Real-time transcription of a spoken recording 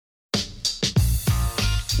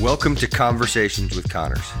Welcome to Conversations with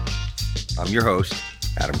Connors. I'm your host,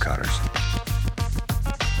 Adam Connors.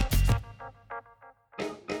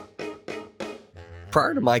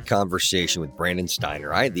 Prior to my conversation with Brandon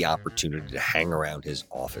Steiner, I had the opportunity to hang around his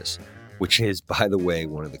office, which is, by the way,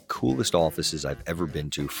 one of the coolest offices I've ever been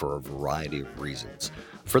to for a variety of reasons.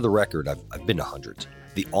 For the record, I've been to hundreds.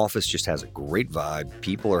 The office just has a great vibe,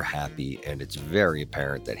 people are happy, and it's very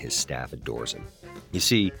apparent that his staff adores him. You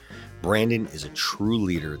see, Brandon is a true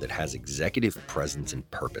leader that has executive presence and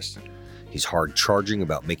purpose. He's hard-charging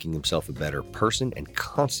about making himself a better person and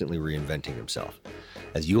constantly reinventing himself.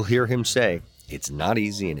 As you'll hear him say, it's not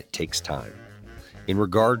easy and it takes time. In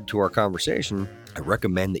regard to our conversation, I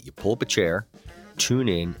recommend that you pull up a chair, tune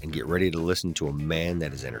in, and get ready to listen to a man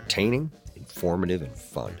that is entertaining, informative, and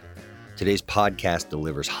fun. Today's podcast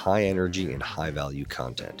delivers high energy and high value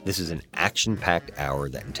content. This is an action-packed hour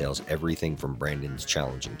that entails everything from Brandon's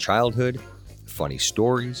challenging childhood, funny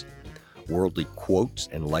stories, worldly quotes,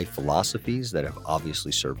 and life philosophies that have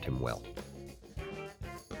obviously served him well.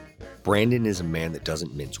 Brandon is a man that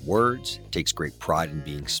doesn't mince words, takes great pride in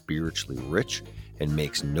being spiritually rich, and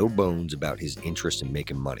makes no bones about his interest in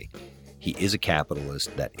making money. He is a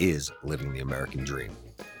capitalist that is living the American dream.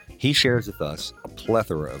 He shares with us a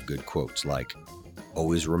plethora of good quotes like,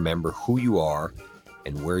 always remember who you are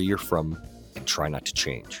and where you're from and try not to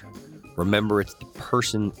change. Remember it's the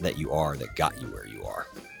person that you are that got you where you are.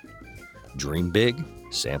 Dream big,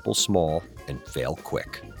 sample small, and fail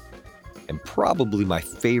quick. And probably my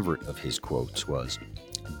favorite of his quotes was,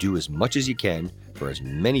 do as much as you can for as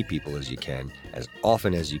many people as you can, as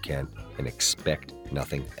often as you can, and expect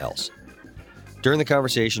nothing else. During the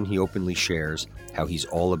conversation, he openly shares how he's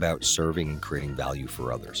all about serving and creating value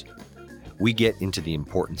for others. We get into the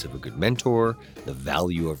importance of a good mentor, the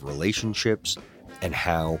value of relationships, and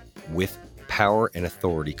how with power and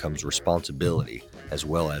authority comes responsibility as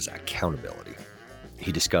well as accountability.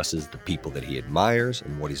 He discusses the people that he admires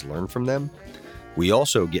and what he's learned from them. We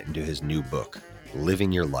also get into his new book,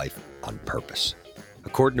 Living Your Life on Purpose.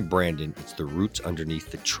 According to Brandon, it's the roots underneath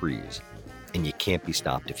the trees, and you can't be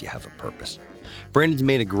stopped if you have a purpose. Brandon's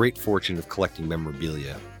made a great fortune of collecting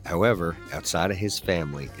memorabilia. However, outside of his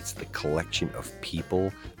family, it's the collection of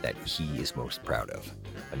people that he is most proud of.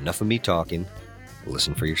 Enough of me talking.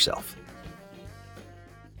 Listen for yourself.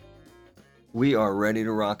 We are ready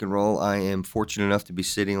to rock and roll. I am fortunate enough to be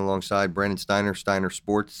sitting alongside Brandon Steiner, Steiner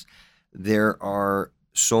Sports. There are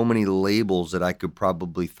so many labels that I could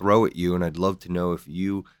probably throw at you, and I'd love to know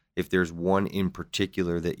if there's one in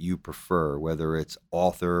particular that you prefer, whether it's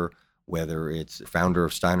author, whether it's founder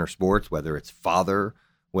of Steiner Sports, whether it's father,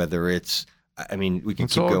 whether it's, we can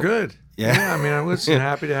it's keep all going. Good. Yeah. I'm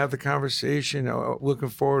happy to have the conversation. Looking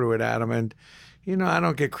forward to it, Adam. And, I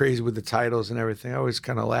don't get crazy with the titles and everything. I always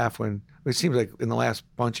kind of laugh when it seems like in the last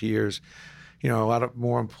bunch of years, a lot of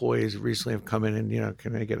more employees recently have come in and,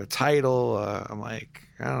 can I get a title? I'm like,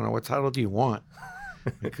 I don't know. What title do you want?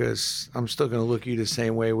 Because I'm still going to look at you the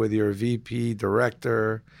same way whether you're a VP,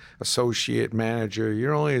 director, associate, manager.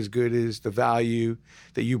 You're only as good as the value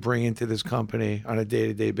that you bring into this company on a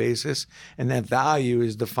day-to-day basis. And that value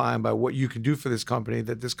is defined by what you can do for this company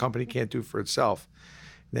that this company can't do for itself.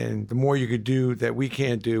 Then the more you could do that we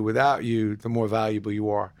can't do without you, the more valuable you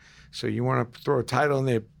are. So you want to throw a title in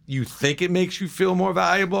there. You think it makes you feel more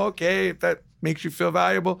valuable? Okay, if that makes you feel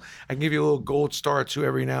valuable, I can give you a little gold star too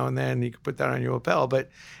every now and then. You can put that on your lapel.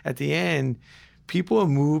 But at the end, people are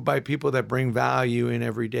moved by people that bring value in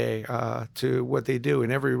every day to what they do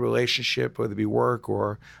in every relationship, whether it be work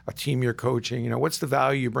or a team you're coaching. What's the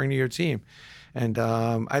value you bring to your team? And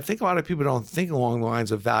I think a lot of people don't think along the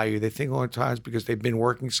lines of value. They think along times because they've been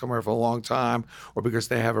working somewhere for a long time or because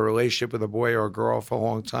they have a relationship with a boy or a girl for a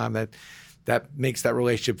long time that makes that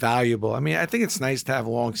relationship valuable. I think it's nice to have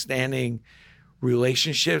long-standing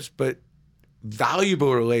relationships, but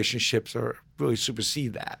valuable relationships are really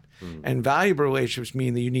supersede that. And valuable relationships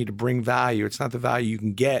mean that you need to bring value. It's not the value you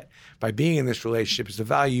can get by being in this relationship. It's the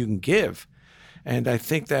value you can give. And I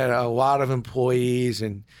think that a lot of employees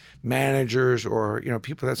and managers or,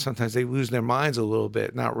 people that sometimes they lose their minds a little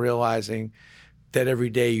bit, not realizing that every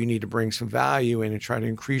day you need to bring some value in and try to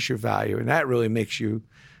increase your value. And that really makes you,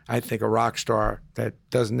 I think, a rock star that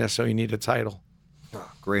doesn't necessarily need a title.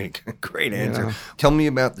 Oh, great answer. Tell me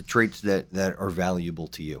about the traits that are valuable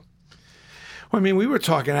to you. Well, we were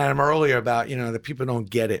talking, Adam, earlier about, that people don't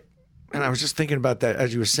get it. And I was just thinking about that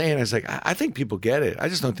as you were saying. I was like, I think people get it. I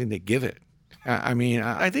just don't think they give it.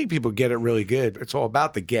 I think people get it really good. It's all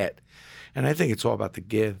about the get. And I think it's all about the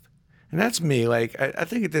give. And that's me. Like, I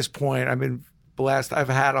think at this point, I've been blessed. I've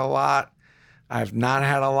had a lot. I've not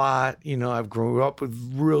had a lot. I've grown up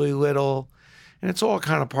with really little. and it's all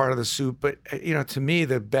kind of part of the soup. But, to me,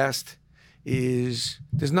 the best is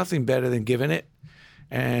there's nothing better than giving it.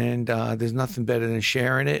 And there's nothing better than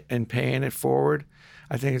sharing it and paying it forward.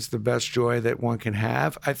 I think it's the best joy that one can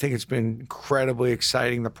have. I think it's been incredibly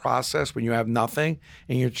exciting, the process when you have nothing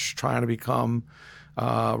and you're just trying to become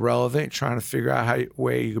relevant, trying to figure out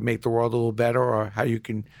way you can make the world a little better, or how you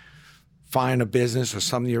can find a business or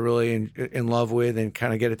something you're really in love with and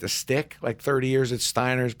kind of get it to stick. Like 30 years at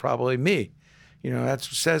Steiner is probably me. That's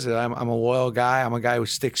what says it. I'm a loyal guy. I'm a guy who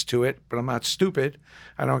sticks to it, but I'm not stupid.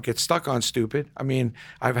 I don't get stuck on stupid. I mean,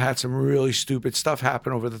 I've had some really stupid stuff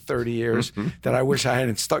happen over the 30 years that I wish I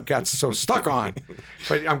hadn't got so stuck on.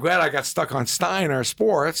 But I'm glad I got stuck on Steiner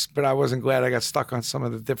sports, but I wasn't glad I got stuck on some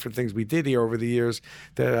of the different things we did here over the years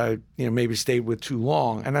that I, maybe stayed with too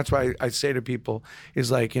long. And that's why I say to people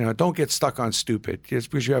is like, don't get stuck on stupid. Just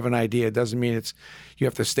because you have an idea, it doesn't mean you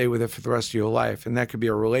have to stay with it for the rest of your life. And that could be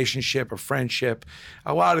a relationship, a friendship.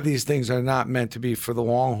 A lot of these things are not meant to be for the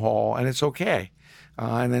long haul, and it's okay.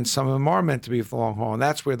 And then some of them are meant to be for the long haul, and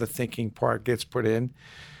that's where the thinking part gets put in.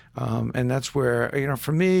 And that's where,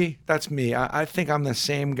 for me, that's me. I think I'm the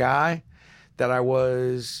same guy that I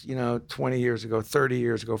was, 20 years ago, 30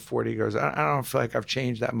 years ago, 40 years ago. I don't feel like I've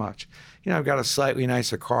changed that much. I've got a slightly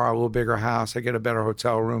nicer car, a little bigger house. I get a better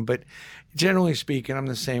hotel room, but generally speaking, I'm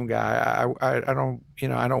the same guy. I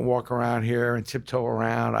don't walk around here and tiptoe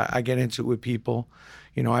around. I get into it with people.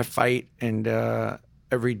 I fight and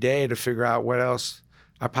every day to figure out what else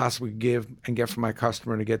I possibly give and get from my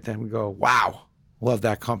customer to get them to go, wow, love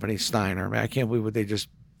that company, Steiner. Man, I can't believe what they just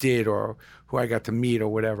did, or who I got to meet, or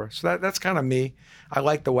whatever. So that's kind of me. I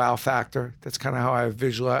like the wow factor. That's kind of how I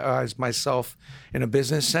visualize myself in a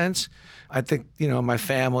business sense. I think, my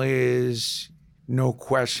family is no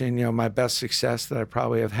question, my best success that I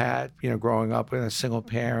probably have had, growing up in a single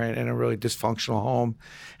parent in a really dysfunctional home,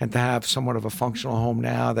 and to have somewhat of a functional home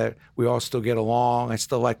now that we all still get along. I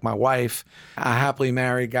still like my wife. A happily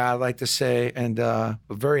married guy, I'd like to say, and a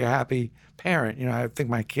very happy parent. I think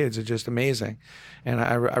my kids are just amazing. And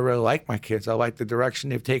I really like my kids. I like the direction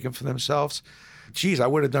they've taken for themselves. Geez, I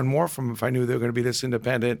would have done more for them if I knew they were going to be this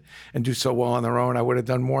independent and do so well on their own. I would have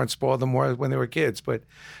done more and spoiled them more when they were kids. But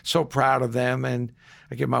so proud of them. And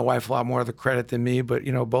I give my wife a lot more of the credit than me. But,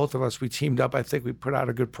 both of us, we teamed up. I think we put out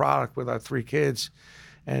a good product with our 3 kids.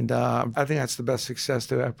 And I think that's the best success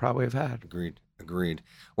that I probably have had. Agreed.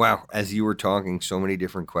 Wow. As you were talking, so many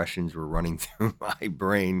different questions were running through my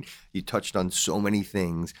brain. You touched on so many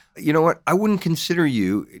things. You know what? I wouldn't consider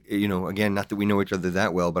you, again, not that we know each other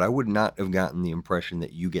that well, but I would not have gotten the impression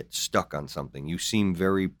that you get stuck on something. You seem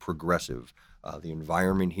very progressive. The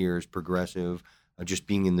environment here is progressive. Just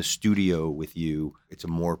being in the studio with you, it's a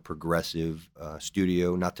more progressive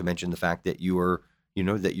studio, not to mention the fact that you are,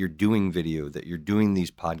 that you're doing video, that you're doing these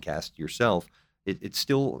podcasts yourself. It's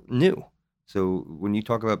still new. So when you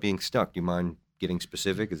talk about being stuck, do you mind getting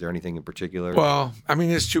specific? Is there anything in particular? Well, I mean,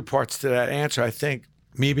 there's 2 parts to that answer. I think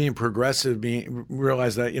me being progressive,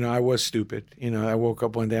 realize that, I was stupid. I woke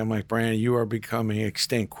up one day, I'm like, Brandon, you are becoming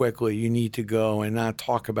extinct quickly. You need to go and not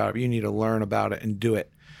talk about it. You need to learn about it and do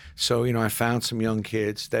it. So, I found some young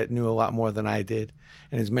kids that knew a lot more than I did.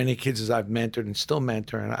 And as many kids as I've mentored and still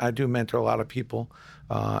mentor, and I do mentor a lot of people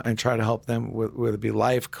and try to help them, whether it be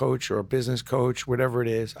life coach or a business coach, whatever it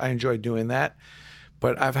is. I enjoy doing that.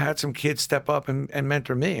 But I've had some kids step up and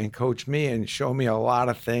mentor me and coach me and show me a lot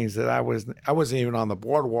of things that I wasn't even on the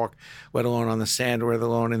boardwalk, let alone on the sand, let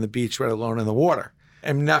alone in the beach, let alone in the water.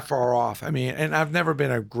 I'm not far off. I mean, and I've never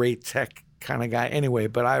been a great tech kind of guy anyway,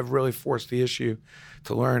 but I've really forced the issue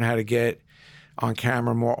to learn how to get on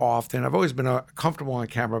camera more often. I've always been comfortable on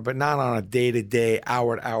camera, but not on a day-to-day,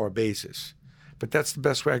 hour-to-hour basis. But that's the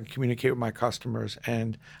best way I can communicate with my customers.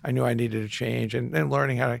 And I knew I needed a change. And then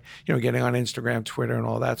learning how to, getting on Instagram, Twitter, and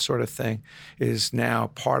all that sort of thing is now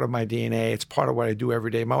part of my DNA. It's part of what I do every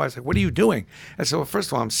day. My wife's like, what are you doing? I said, well, first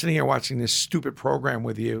of all, I'm sitting here watching this stupid program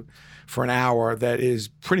with you for an hour that is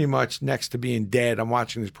pretty much next to being dead. I'm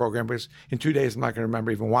watching this program because in 2 days, I'm not going to remember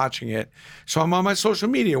even watching it. So I'm on my social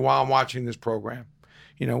media while I'm watching this program,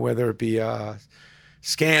 whether it be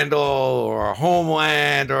Scandal or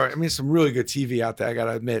Homeland or, some really good TV out there, I got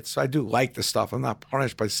to admit. So I do like the stuff. I'm not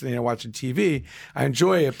punished by sitting there watching TV. I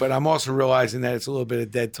enjoy it, but I'm also realizing that it's a little bit of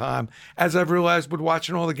dead time, as I've realized with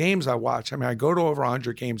watching all the games I watch. I go to over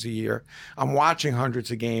 100 games a year. I'm watching hundreds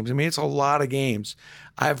of games. It's a lot of games.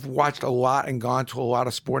 I've watched a lot and gone to a lot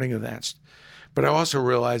of sporting events. But I also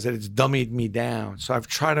realize that it's dummied me down. So I've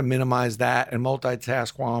tried to minimize that and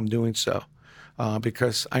multitask while I'm doing so.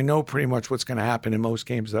 because I know pretty much what's going to happen in most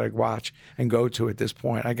games that I watch and go to at this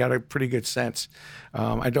point. I got a pretty good sense.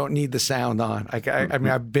 I don't need the sound on. I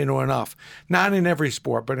mean, I've been to enough. Not in every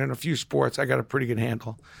sport, but in a few sports, I got a pretty good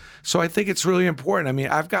handle. So I think it's really important. I mean,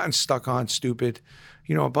 I've gotten stuck on stupid,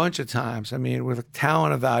 a bunch of times. I mean, with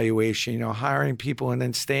talent evaluation, hiring people and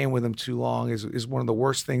then staying with them too long is one of the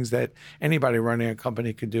worst things that anybody running a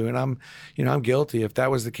company could do. And I'm guilty. If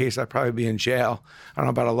that was the case, I'd probably be in jail. I don't know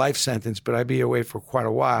about a life sentence, but I'd be away for quite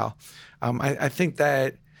a while. I think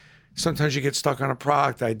that sometimes you get stuck on a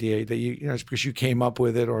product idea that it's because you came up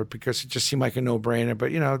with it or because it just seemed like a no-brainer.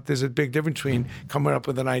 But, there's a big difference between coming up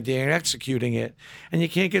with an idea and executing it. And you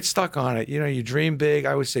can't get stuck on it. You dream big.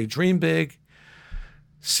 I would say dream big,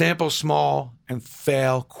 sample small, and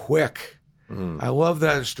fail quick. I love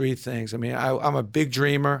those three things. I mean, I'm a big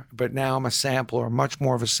dreamer, but now I'm a sampler, much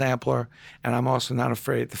more of a sampler, and I'm also not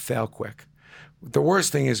afraid to fail quick. The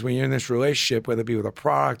worst thing is when you're in this relationship, whether it be with a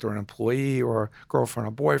product or an employee or a girlfriend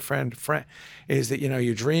or boyfriend, friend, is that,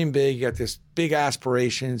 you dream big, you got this big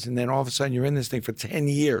aspirations, and then all of a sudden you're in this thing for 10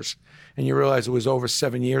 years, and you realize it was over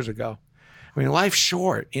 7 years ago. I mean, life's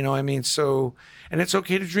short, so, and it's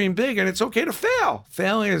okay to dream big and it's okay to fail.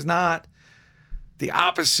 Failing is not the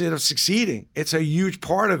opposite of succeeding. It's a huge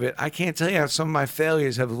part of it. I can't tell you how some of my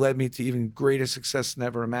failures have led me to even greater success than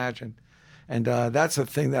ever imagined. And that's the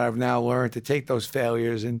thing that I've now learned, to take those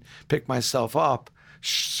failures and pick myself up,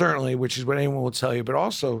 certainly, which is what anyone will tell you, but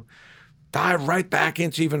also dive right back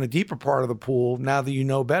into even a deeper part of the pool now that you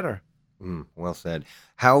know better. Well said.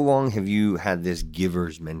 How long have you had this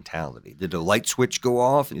giver's mentality? Did the light switch go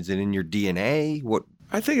off? Is it in your DNA? What?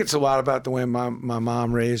 I think it's a lot about the way my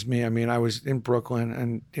mom raised me. I mean, I was in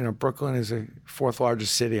Brooklyn, and Brooklyn is the fourth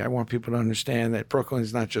largest city. I want people to understand that Brooklyn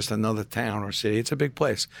is not just another town or city. It's a big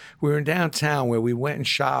place. We were in downtown where we went and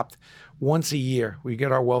shopped once a year. We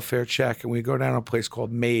get our welfare check, and we go down to a place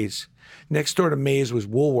called Maze. Next door to Maze was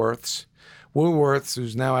Woolworths. Woolworths,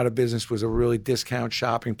 who's now out of business, was a really discount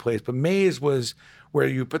shopping place. But Maze was where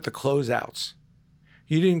you put the closeouts.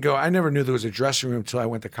 You didn't go, I never knew there was a dressing room until I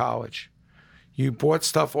went to college. You bought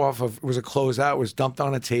stuff off of, it was a closeout, it was dumped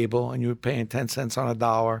on a table, and you were paying 10 cents on a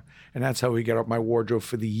dollar, and that's how we get up my wardrobe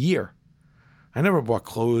for the year. I never bought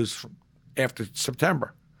clothes after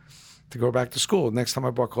September to go back to school. Next time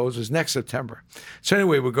I bought clothes was next September. So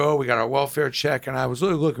anyway, we got our welfare check, and I was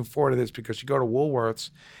really looking forward to this because you go to Woolworths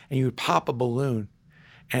and you would pop a balloon,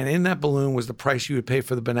 and in that balloon was the price you would pay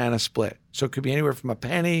for the banana split. So it could be anywhere from a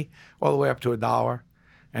penny all the way up to $1.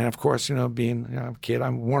 And of course, being a kid, I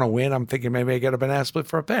want to win. I'm thinking maybe I get a banana split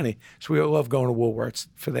for a penny. So we all love going to Woolworths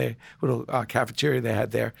for the little cafeteria they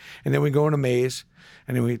had there. And then we go into Maze,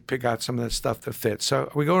 and then we pick out some of the stuff that fits. So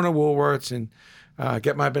we go into Woolworths and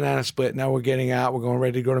get my banana split. Now we're getting out. We're going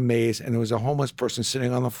ready to go to Maze. And there was a homeless person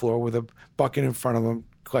sitting on the floor with a bucket in front of him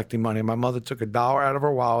collecting money. My mother took $1 out of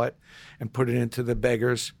her wallet and put it into the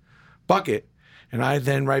beggar's bucket. And I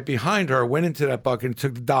then, right behind her, went into that bucket and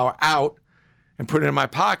took the $1 out and put it in my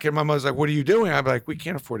pocket. My mother's like, "What are you doing?" I'm like, "We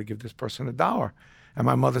can't afford to give this person $1. And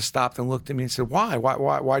my mother stopped and looked at me and said, Why?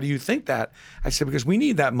 Why do you think that? I said, "Because we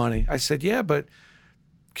need that money." I said, "Yeah, but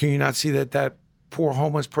can you not see that poor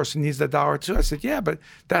homeless person needs that $1 too?" I said, "Yeah, but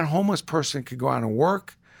that homeless person could go out and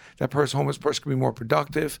work. That homeless person could be more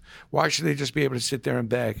productive. Why should they just be able to sit there and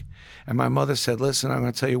beg?" And my mother said, "Listen, I'm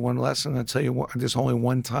going to tell you one lesson. I'm going to tell you this only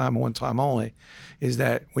one time only, is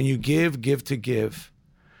that when you give to give.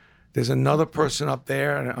 There's another person up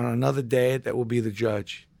there on another day that will be the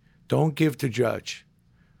judge. Don't give to judge.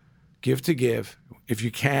 Give to give. If you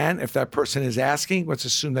can, if that person is asking, let's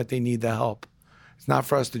assume that they need the help. It's not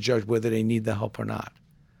for us to judge whether they need the help or not."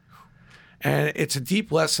 And it's a deep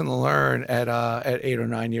lesson to learn at 8 or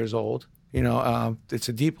 9 years old. It's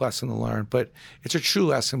a deep lesson to learn, but it's a true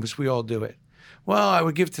lesson because we all do it. Well, I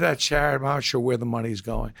would give to that charity, I'm not sure where the money's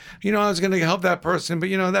going. I was going to help that person, but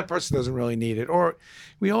that person doesn't really need it. Or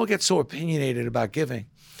we all get so opinionated about giving.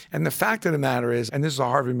 And the fact of the matter is, and this is a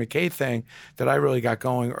Harvey McKay thing that I really got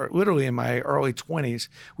going literally in my early 20s,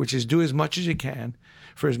 which is do as much as you can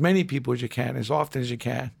for as many people as you can, as often as you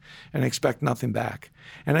can, and expect nothing back.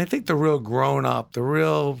 And I think the real grown up, the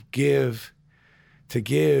real give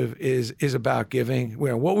is about giving.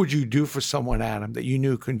 What would you do for someone, Adam, that you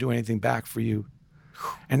knew couldn't do anything back for you?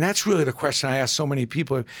 And that's really the question I ask so many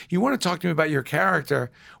people. You want to talk to me about your character.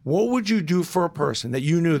 What would you do for a person that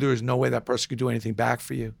you knew there was no way that person could do anything back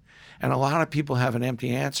for you? And a lot of people have an empty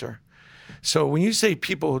answer. So when you say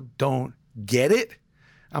people don't get it,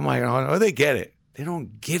 I'm like, oh, they get it. They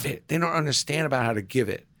don't give it. They don't understand about how to give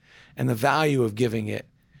it and the value of giving it,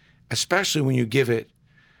 especially when you give it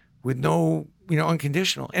with no,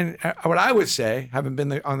 unconditional. And what I would say, having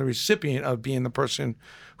been on the recipient of being the person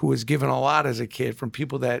who was given a lot as a kid from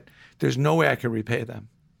people that there's no way I could repay them.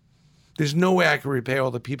 There's no way I could repay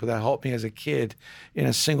all the people that helped me as a kid in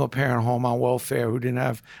a single parent home on welfare who didn't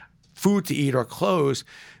have food to eat or clothes,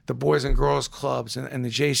 the Boys and Girls Clubs and the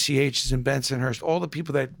JCHs in Bensonhurst, all the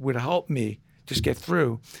people that would help me just get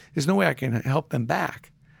through. There's no way I can help them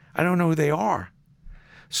back. I don't know who they are.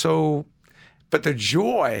 So, but the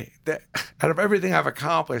joy that out of everything I've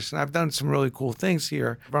accomplished, and I've done some really cool things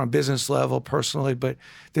here on a business level, personally, but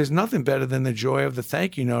there's nothing better than the joy of the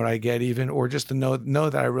thank you note I get even, or just to know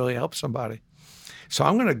that I really helped somebody. So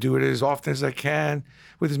I'm going to do it as often as I can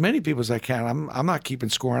with as many people as I can. I'm not keeping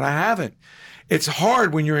score, and I haven't. It's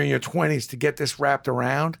hard when you're in your 20s to get this wrapped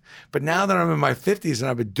around. But now that I'm in my 50s and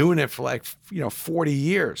I've been doing it for 40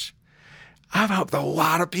 years, I've helped a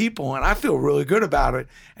lot of people, and I feel really good about it.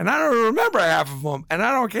 And I don't remember half of them, and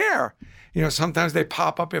I don't care. Sometimes they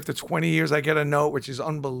pop up after 20 years. I get a note, which is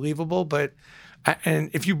unbelievable. And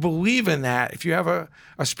if you believe in that, if you have a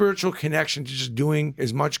spiritual connection to just doing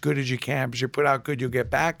as much good as you can, because you put out good, you'll get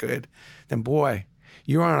back good, then boy,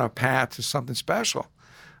 you're on a path to something special.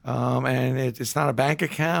 And it's not a bank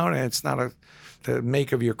account, and it's not the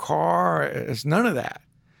make of your car. It's none of that.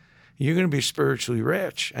 You're going to be spiritually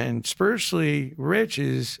rich, and spiritually rich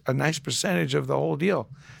is a nice percentage of the whole deal.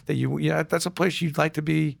 That's a place you'd like to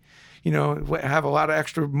be, have a lot of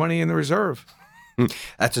extra money in the reserve.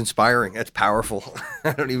 That's inspiring. That's powerful.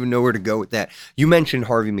 I don't even know where to go with that. You mentioned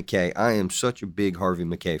Harvey Mackay. I am such a big Harvey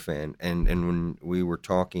Mackay fan. And when we were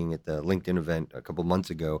talking at the LinkedIn event a couple months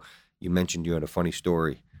ago, you mentioned you had a funny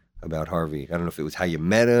story about Harvey. I don't know if it was how you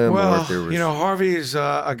met him or if there was... Harvey is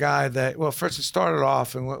a guy that, first it started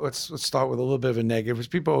off, and let's start with a little bit of a negative, because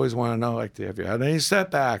people always want to know, have you had any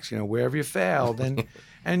setbacks? Where have you failed? And,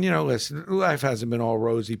 listen, life hasn't been all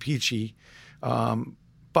rosy, peachy.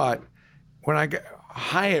 But when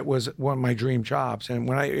Hyatt was one of my dream jobs. And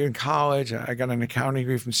when in college, I got an accounting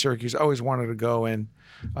degree from Syracuse. I always wanted to go and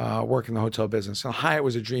work in the hotel business. And Hyatt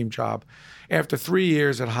was a dream job. After 3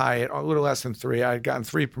 years at Hyatt, a little less than 3, I had gotten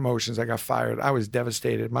 3 promotions. I got fired. I was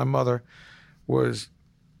devastated. My mother was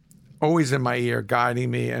always in my ear,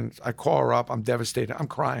 guiding me. And I call her up. I'm devastated. I'm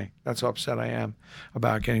crying. That's how upset I am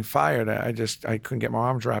about getting fired. I couldn't get my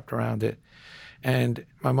arms wrapped around it. And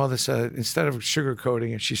my mother said, instead of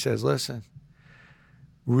sugarcoating it, she says, listen,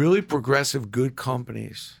 really progressive, good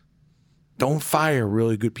companies don't fire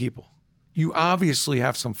really good people. You obviously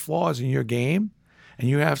have some flaws in your game, and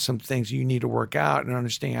you have some things you need to work out and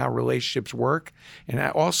understand how relationships work. And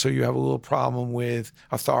also you have a little problem with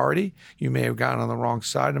authority. You may have gotten on the wrong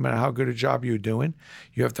side, no matter how good a job you're doing.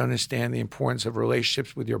 You have to understand the importance of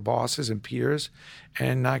relationships with your bosses and peers,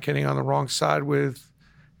 and not getting on the wrong side with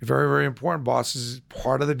very, very important bosses is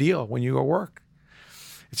part of the deal when you go work.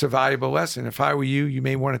 It's a valuable lesson. If I were you, you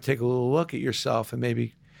may want to take a little look at yourself and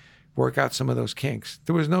maybe work out some of those kinks.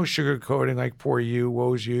 There was no sugarcoating like, poor you,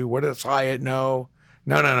 woe's you, what does Hyatt know?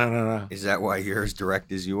 No. Is that why you're as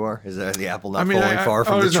direct as you are? Is that the apple not falling far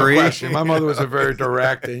from the tree? No question. My mother was a very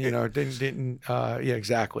direct and,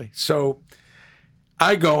 exactly. So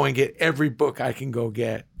I go and get every book I can go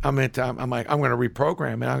get. I'm like, I'm going to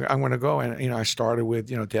reprogram, and I'm going to go. And, I started with,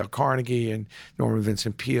 Dale Carnegie and Norman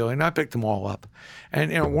Vincent Peale, and I picked them all up.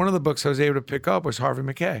 And, one of the books I was able to pick up was Harvey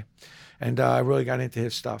Mackay. And I really got into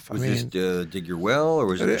his stuff. Was this Dig Your Well, or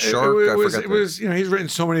was it Shark? It was, he's written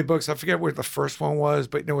so many books. I forget what the first one was,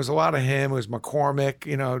 but there was a lot of him. It was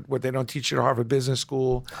McCormick, what they don't teach you at Harvard Business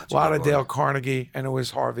School. That's a lot of Dale Carnegie, and it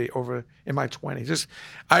was Harvey over in my 20s.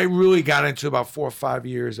 I really got into about 4 or 5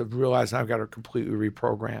 years of realizing I've got to completely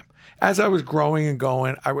reprogram. As I was growing and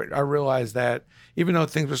going, I realized that even though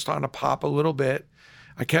things were starting to pop a little bit,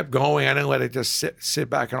 I kept going. I didn't let it just sit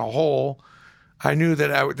back in a hole. I knew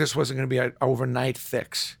that this wasn't going to be an overnight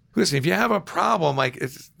fix. Listen, if you have a problem,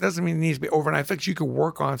 it doesn't mean it needs to be overnight fix. You can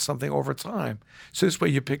work on something over time. So this way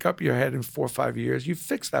you pick up your head in 4 or 5 years, you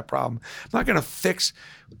fix that problem. I'm not going to fix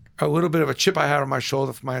a little bit of a chip I had on my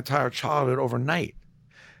shoulder for my entire childhood overnight.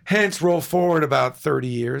 Hence, roll forward about 30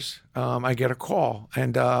 years, I get a call.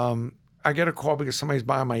 And I get a call because somebody's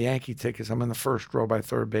buying my Yankee tickets. I'm in the first row by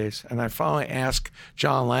third base. And I finally ask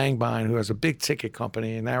John Langbine, who has a big ticket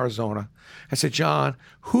company in Arizona. I said, John,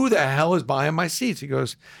 who the hell is buying my seats? He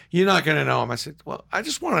goes, you're not going to know him. I said, well, I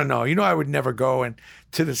just want to know. I would never go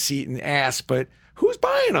to the seat and ask, but who's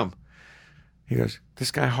buying them? He goes,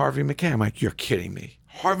 this guy, Harvey Mackay. I'm like, you're kidding me.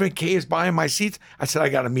 Harvey Mackay is buying my seats? I said, I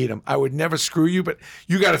got to meet him. I would never screw you, but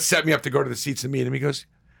you got to set me up to go to the seats and meet him. He goes,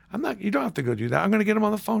 you don't have to go do that. I'm going to get him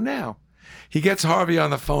on the phone now. He gets Harvey on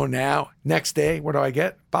the phone now. Next day, what do I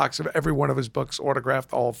get? Box of every one of his books, autographed,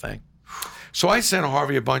 the whole thing. So I sent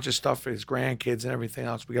Harvey a bunch of stuff for his grandkids and everything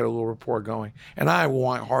else. We got a little rapport going. And I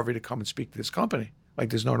want Harvey to come and speak to this company like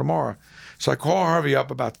there's no tomorrow. So I call Harvey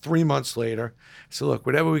up about 3 months later. I said, look,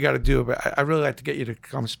 whatever we got to do, but I really like to get you to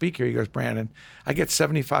come speak here. He goes, Brandon, I get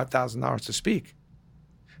 $75,000 to speak.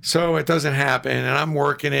 So it doesn't happen, and I'm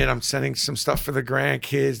working it. I'm sending some stuff for the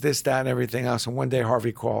grandkids, this, that, and everything else. And one day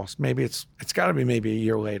Harvey calls. Maybe it's got to be maybe a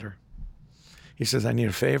year later. He says, I need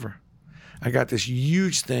a favor. I got this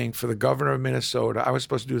huge thing for the governor of Minnesota. I was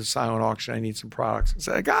supposed to do the silent auction. I need some products. I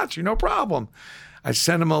said, I got you, no problem. I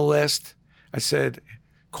sent him a list. I said,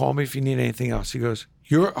 call me if you need anything else. He goes,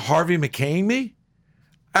 you're Harvey McCain me?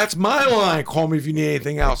 That's my line. Call me if you need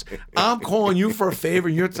anything else. I'm calling you for a favor,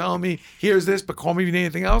 and you're telling me, here's this, but call me if you need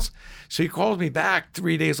anything else. So he calls me back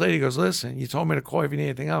 3 days later. He goes, listen, you told me to call you if you need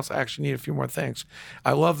anything else. I actually need a few more things.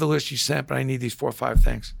 I love the list you sent, but I need these 4 or 5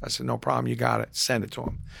 things. I said, no problem. You got it. Send it to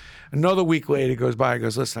him. Another week later, he goes by. He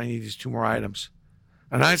goes, listen, I need these 2 more items.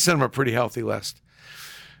 And I sent him a pretty healthy list.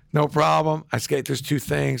 No problem. I said, there's 2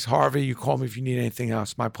 things. Harvey, you call me if you need anything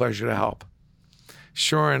else. My pleasure to help.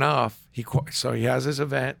 Sure enough, so he has this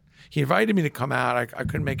event. He invited me to come out. I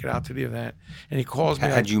couldn't make it out to the event. And he calls me.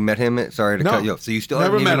 Had you met him? Sorry to cut you off. So you still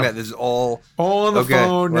never haven't even met. him. This is all on the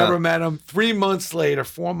phone, wow. Never met him. 4 months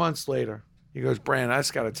later, he goes, Brandon, I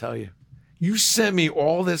just got to tell you, you sent me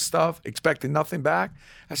all this stuff, expecting nothing back.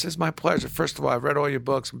 I said, it's my pleasure. First of all, I've read all your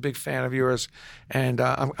books. I'm a big fan of yours. And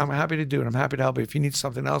I'm happy to do it. I'm happy to help you. If you need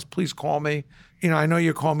something else, please call me. You know, I know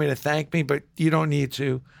you're calling me to thank me, but you don't need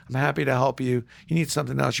to. I'm happy to help you. You need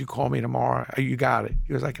something else, you call me tomorrow. You got it.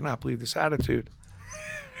 He goes, I cannot believe this attitude.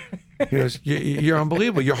 He goes, you're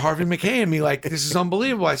unbelievable. You're Harvey McCain. Me like, this is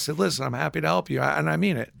unbelievable. I said, listen, I'm happy to help you. And I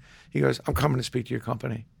mean it. He goes, I'm coming to speak to your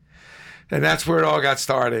company. And that's where it all got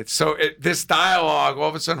started. So this dialogue, all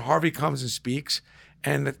of a sudden, Harvey comes and speaks,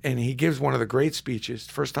 and he gives one of the great speeches.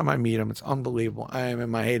 First time I meet him, it's unbelievable. I am in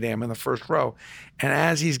my heyday. I'm in the first row. And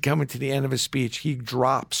as he's coming to the end of his speech, he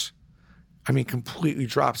drops. I mean, completely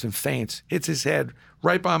drops and faints. Hits his head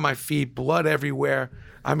right by my feet, blood everywhere.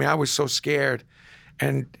 I mean, I was so scared.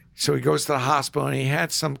 And so he goes to the hospital, and he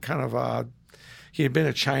had some kind of he had been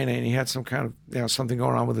to China, and he had some kind of, something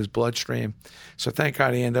going on with his bloodstream. So thank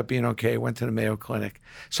God he ended up being okay. Went to the Mayo Clinic.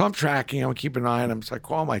 So I'm tracking him, I'm keeping an eye on him. So I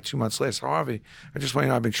call him like 2 months later. I said, Harvey, I just want you to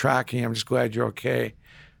know I've been tracking you. I'm just glad you're okay.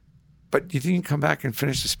 But do you think you can come back and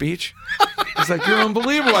finish the speech? He's like, you're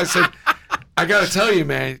unbelievable. I said, I got to tell you,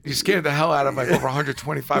 man, you scared the hell out of like over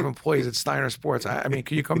 125 employees at Steiner Sports. I mean,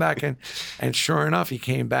 can you come back? And sure enough, he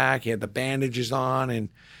came back. He had the bandages on, and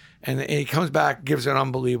he comes back, gives an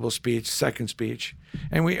unbelievable speech, second speech.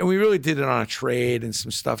 And we really did it on a trade and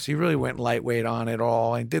some stuff. So he really went lightweight on it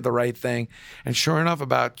all and did the right thing. And sure enough,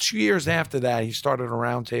 about 2 years after that, he started a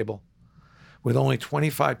round table with only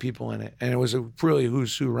 25 people in it. And it was a really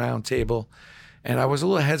who's who round table. And I was a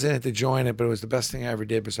little hesitant to join it, but it was the best thing I ever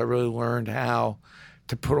did because I really learned how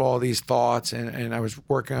to put all these thoughts, and I was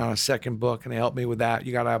working on a second book, and they helped me with that.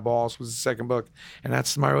 You Gotta Have Balls was the second book, and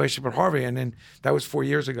that's my relationship with Harvey. And then that was 4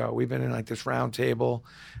 years ago. We've been in like this round table,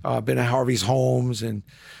 been at Harvey's homes, and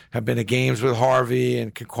have been at games with Harvey,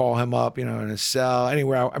 and could call him up, in his cell,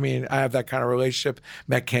 anywhere. I mean, I have that kind of relationship.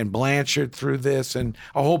 Met Ken Blanchard through this, and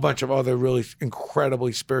a whole bunch of other really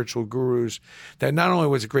incredibly spiritual gurus that not only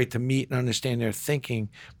was it great to meet and understand their thinking,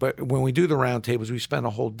 but when we do the round tables, we spend a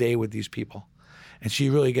whole day with these people. And so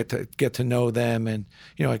you really get to know them, and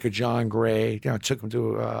like a John Gray, took him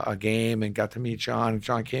to a game and got to meet John. And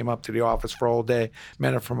John came up to the office for a whole day,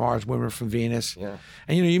 men are from Mars, women are from Venus. Yeah.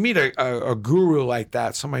 And you meet a guru like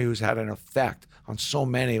that, somebody who's had an effect on so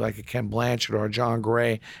many, like a Ken Blanchard or a John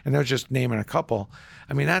Gray, and they're just naming a couple.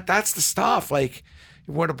 I mean, that's the stuff. Like,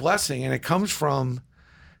 what a blessing, and it comes from,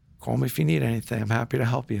 call me if you need anything. I'm happy to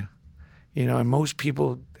help you. And most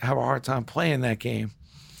people have a hard time playing that game.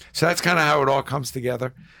 So that's kind of how it all comes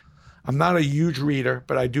together. I'm not a huge reader,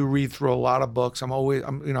 but I do read through a lot of books.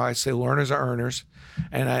 I say learners are earners,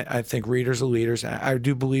 and I think readers are leaders. I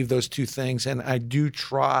do believe those two things, and I do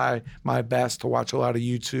try my best to watch a lot of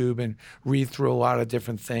YouTube and read through a lot of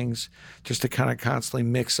different things just to kind of constantly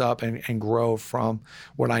mix up and grow from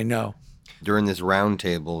what I know. During this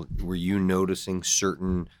roundtable, were you noticing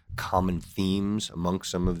certain common themes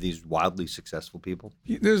amongst some of these wildly successful people?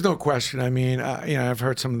 There's no question. I mean, I've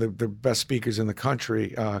heard some of the best speakers in the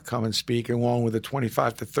country come and speak, along with the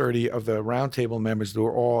 25 to 30 of the roundtable members who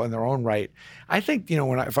are all in their own right. I think,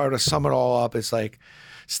 if I were to sum it all up, it's like,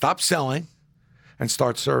 stop selling and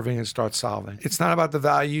start serving and start solving. It's not about the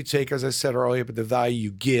value you take, as I said earlier, but the value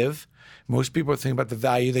you give. Most people are thinking about the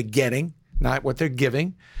value they're getting, not what they're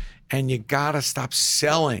giving. And you got to stop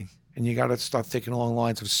selling, and you got to start thinking along the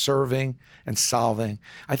lines of serving and solving.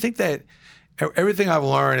 I think that everything I've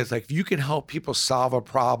learned is like, if you can help people solve a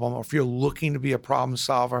problem, or if you're looking to be a problem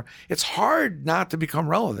solver, it's hard not to become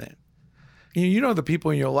relevant. You know the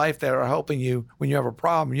people in your life that are helping you when you have a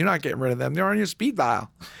problem, you're not getting rid of them. They're on your speed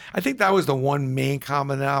dial. I think that was the one main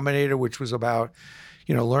common denominator, which was about,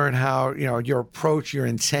 learn how, your approach, your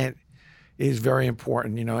intent is very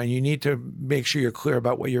important, and you need to make sure you're clear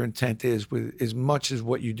about what your intent is with as much as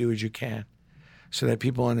what you do as you can, so that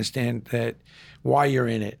people understand that why you're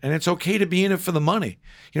in it. And it's okay to be in it for the money.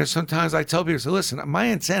 Sometimes I tell people, say, listen, my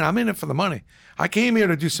intent, I'm in it for the money. I came here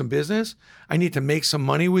to do some business. I need to make some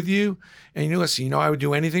money with you. And listen, I would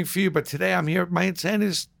do anything for you, but today I'm here. My intent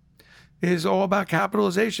is all about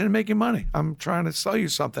capitalization and making money. I'm trying to sell you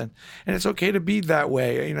something. And it's okay to be that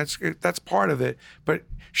way. That's part of it. But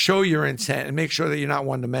show your intent and make sure that you're not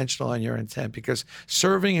one-dimensional in your intent, because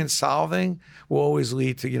serving and solving will always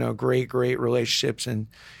lead to, great relationships and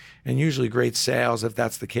usually great sales if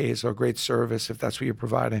that's the case, or great service if that's what you're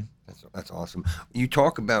providing. That's awesome. You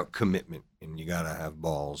talk about commitment, and you got to have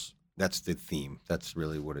balls. That's the theme. That's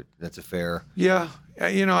really that's a fair. Yeah.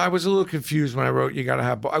 I was a little confused when I wrote You Got to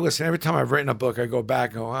Have balls. Listen, every time I've written a book, I go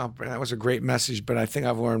back and go, wow, that was a great message, but I think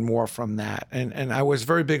I've learned more from that. And I was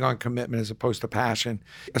very big on commitment as opposed to passion,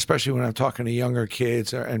 especially when I'm talking to younger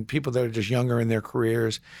kids and people that are just younger in their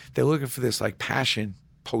careers. They're looking for this like passion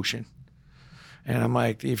potion. And I'm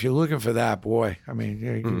like, if you're looking for that, boy, I mean,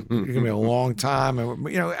 you're going to be a long time.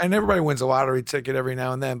 And everybody wins a lottery ticket every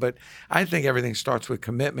now and then. But I think everything starts with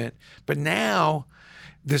commitment. But now,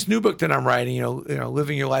 this new book that I'm writing,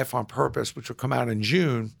 Living Your Life on Purpose, which will come out in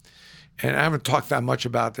June. And I haven't talked that much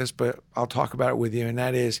about this, but I'll talk about it with you. And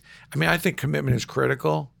that is, I think commitment is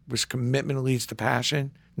critical, which commitment leads to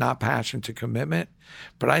passion, not passion to commitment.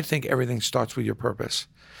 But I think everything starts with your purpose.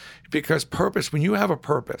 Because purpose, when you have a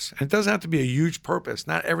purpose, and it doesn't have to be a huge purpose,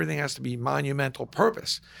 not everything has to be monumental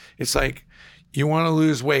purpose. It's like, you want to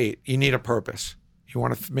lose weight, you need a purpose. You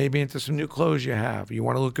want to maybe into some new clothes you have. You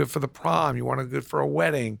want to look good for the prom. You want to look good for a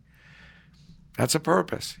wedding. That's a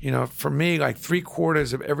purpose. For me, like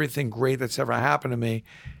 3/4 of everything great that's ever happened to me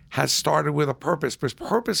has started with a purpose, because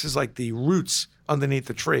purpose is like the roots underneath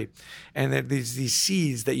the tree. And there's these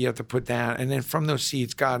seeds that you have to put down. And then from those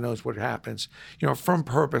seeds, God knows what happens. From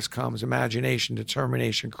purpose comes imagination,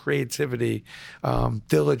 determination, creativity,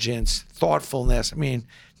 diligence, thoughtfulness.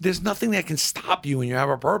 There's nothing that can stop you when you have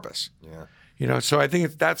a purpose. Yeah. So I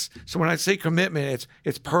think so when I say commitment,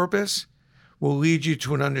 it's purpose will lead you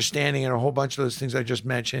to an understanding and a whole bunch of those things I just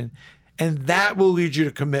mentioned. And that will lead you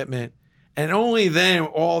to commitment. And only then,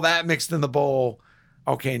 all that mixed in the bowl,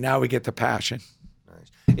 okay, now we get to passion.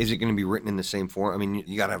 Nice. Is it going to be written in the same form?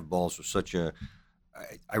 You got to have balls for such a...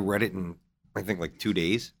 I read it in, I think, like 2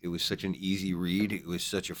 days. It was such an easy read. It was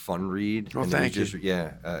such a fun read. Oh, thank you.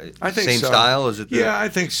 Yeah. I think same so. style? Is it? Yeah, I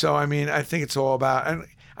think so. I think it's all about... And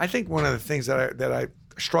I think one of the things that I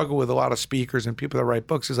struggle with a lot of speakers and people that write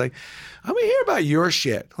books is like, let me hear about your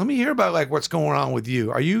shit. Let me hear about like what's going on with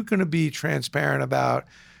you. Are you going to be transparent about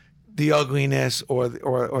the ugliness or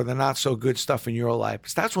the not so good stuff in your life?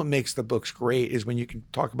 Because that's what makes the books great, is when you can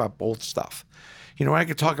talk about both stuff. I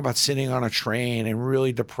could talk about sitting on a train and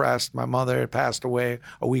really depressed. My mother had passed away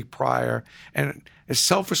a week prior, and as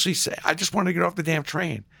selfishly say, I just wanted to get off the damn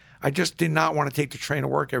train. I just did not want to take the train to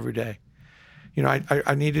work every day.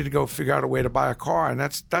 I needed to go figure out a way to buy a car, and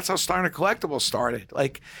that's how Steiner Collectibles started.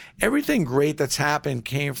 Like, everything great that's happened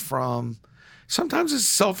came from, sometimes it's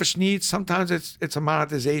selfish needs, sometimes it's a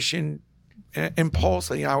monetization impulse.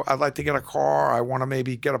 I'd like to get a car, I want to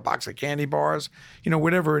maybe get a box of candy bars,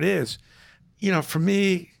 whatever it is. For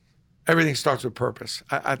me, everything starts with purpose.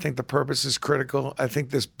 I think the purpose is critical. I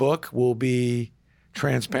think this book will be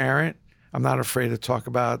transparent. I'm not afraid to talk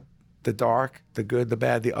about the dark, the good, the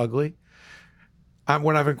bad, the ugly.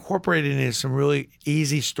 What I've incorporated is some really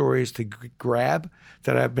easy stories to grab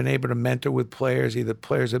that I've been able to mentor with players. Either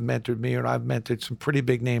players have mentored me, or I've mentored some pretty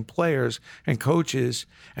big name players and coaches,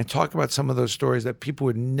 and talk about some of those stories that people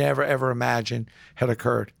would never, ever imagine had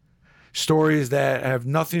occurred. Stories that have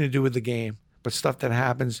nothing to do with the game, but stuff that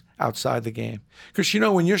happens outside the game. Because,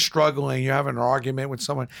 when you're struggling, you're having an argument with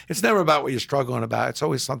someone, it's never about what you're struggling about. It's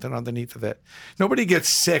always something underneath of it. Nobody gets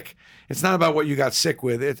sick. It's not about what you got sick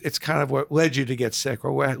with. It's kind of what led you to get sick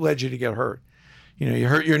or what led you to get hurt. You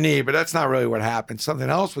hurt your knee, but that's not really what happened. Something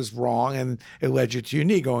else was wrong, and it led you to your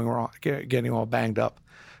knee going wrong, getting all banged up.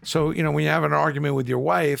 So, when you have an argument with your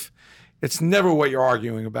wife, it's never what you're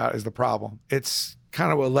arguing about is the problem. It's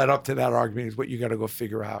kind of what led up to that argument is what you got to go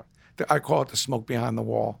figure out. I call it the smoke behind the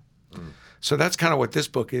wall. So that's kind of what this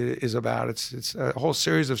book is about. It's a whole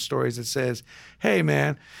series of stories that says, hey,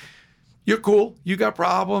 man, you're cool. You got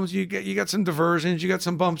problems. You got some diversions. You got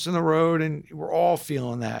some bumps in the road, and we're all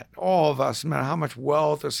feeling that. All of us, no matter how much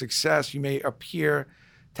wealth or success you may appear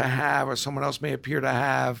to have or someone else may appear to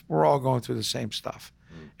have, we're all going through the same stuff.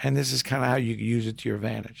 And this is kind of how you use it to your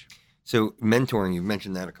advantage. So mentoring, you've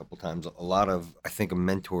mentioned that a couple of times. I think a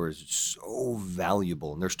mentor is so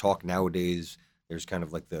valuable. And there's talk nowadays, there's kind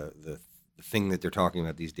of like the thing that they're talking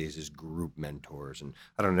about these days is group mentors. And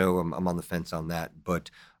I don't know, I'm on the fence on that, but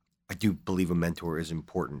I do believe a mentor is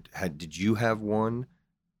important. Did you have one?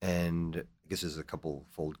 And I guess this is a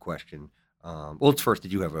couple-fold question. First,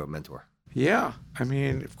 did you have a mentor? Yeah. I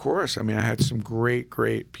mean, of course. I mean, I had some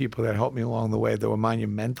great people that helped me along the way that were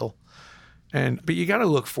monumental. But you got to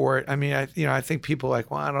look for it. I mean, I think people are like,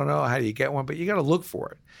 well, I don't know, how do you get one? But you got to look for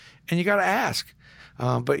it, and you got to ask.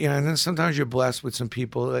 And then sometimes you're blessed with some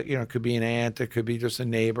people that, it could be an aunt, it could be just a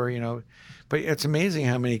neighbor, But it's amazing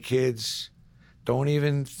how many kids don't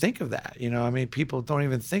even think of that. I mean, people don't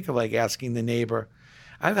even think of like asking the neighbor.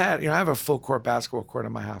 I have a full court basketball court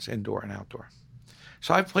in my house, indoor and outdoor.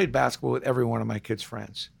 So I've played basketball with every one of my kids'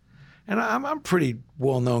 friends. And I'm a pretty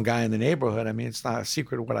well-known guy in the neighborhood. I mean, it's not a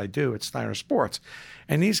secret of what I do. It's Steiner Sports.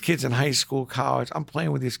 And these kids in high school, college, I'm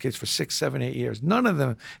playing with these kids for 6, 7, 8 years. None of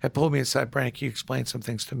them have pulled me aside, Brandon, can you explain some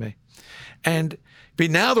things to me? But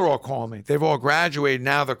now they're all calling me. They've all graduated.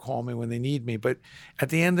 Now they're calling me when they need me. But at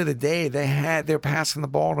the end of the day, they're passing the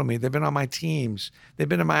ball to me. They've been on my teams. They've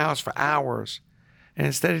been in my house for hours. And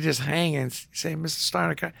instead of just hanging, saying, Mr.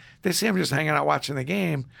 Steiner, they say I'm just hanging out watching the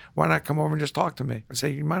game. Why not come over and just talk to me? I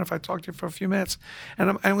say, you mind if I talk to you for a few minutes?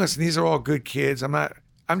 And listen, these are all good kids. I'm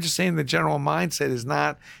just saying the general mindset is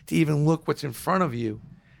not to even look what's in front of you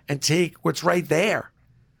and take what's right there.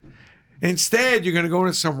 Instead, you're going to go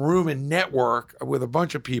into some room and network with a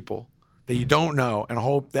bunch of people that you don't know and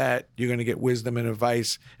hope that you're going to get wisdom and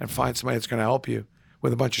advice and find somebody that's going to help you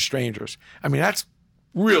with a bunch of strangers. I mean, that's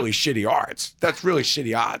really shitty odds. That's really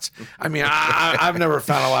shitty odds. I mean, I've never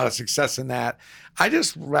found a lot of success in that. I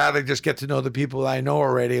just rather just get to know the people that I know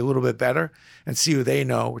already a little bit better and see who they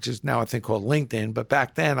know, which is now a thing called LinkedIn. But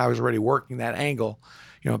back then I was already working that angle.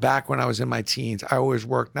 Back when I was in my teens, I always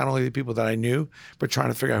worked not only the people that I knew, but trying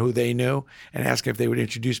to figure out who they knew and ask if they would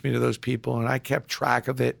introduce me to those people. And I kept track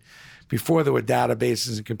of it before there were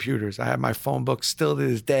databases and computers. I have my phone book still to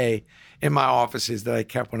this day in my offices that I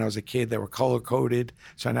kept when I was a kid that were color-coded.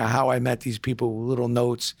 So I know how I met these people with little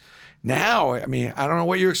notes. Now, I mean, I don't know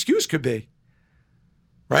what your excuse could be,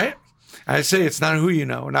 right? I say it's not who you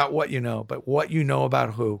know, not what you know, but what you know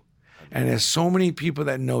about who. And there's so many people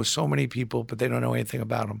that know so many people, but they don't know anything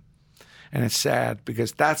about them. And it's sad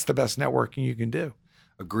because that's the best networking you can do.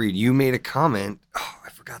 Agreed. You made a comment. I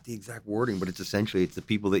forgot the exact wording, but it's the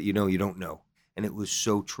people that you don't know. And it was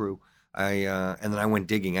so true. And then I went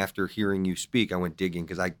digging after hearing you speak. I went digging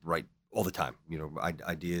because I write all the time,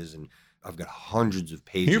 ideas, and I've got hundreds of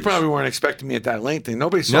pages. You probably weren't expecting me at that length.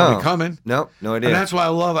 Nobody saw me coming. No idea. And that's why I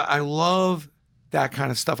love it. I love that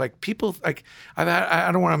kind of stuff. Like people, like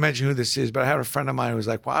I don't want to mention who this is, but I had a friend of mine who was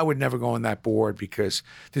like, well, I would never go on that board because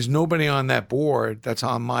there's nobody on that board that's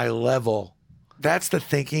on my level. That's the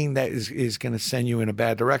thinking that is going to send you in a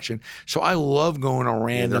bad direction. So I love going on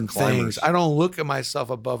random things. I don't look at myself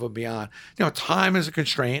above and beyond. Time is a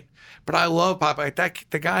constraint, but I love Pop. Like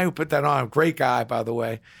the guy who put that on, great guy, by the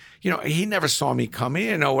way. He never saw me coming. He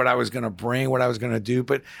didn't know what I was going to bring, what I was going to do.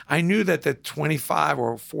 But I knew that the 25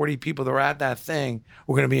 or 40 people that were at that thing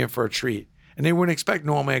were going to be in for a treat. And they wouldn't expect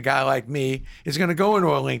normally a guy like me is going to go into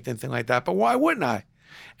a LinkedIn thing like that. But why wouldn't I?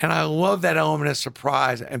 And I love that element of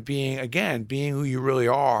surprise and being who you really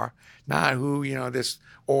are, not who, this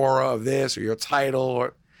aura of this or your title,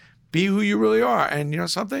 or be who you really are. And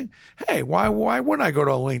something, hey, why wouldn't I go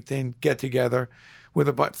to a LinkedIn get together with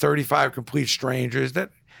about 35 complete strangers that,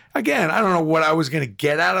 again, I don't know what I was going to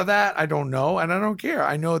get out of that. I don't know. And I don't care.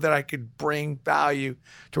 I know that I could bring value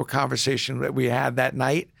to a conversation that we had that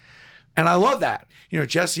night. And I love that.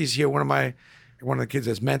 Jesse's here, one of the kids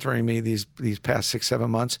that's mentoring me these past 6, 7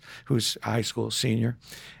 months, who's a high school senior.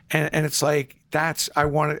 And it's like, I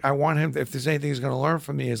want him, if there's anything he's going to learn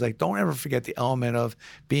from me, is like, don't ever forget the element of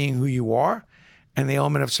being who you are and the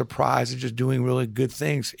element of surprise and just doing really good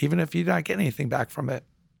things, even if you don't get anything back from it.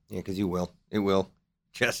 Yeah, because you will. It will.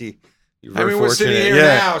 Jesse, you're very fortunate. We're sitting here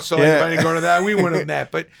now, so if I didn't go to that, we wouldn't have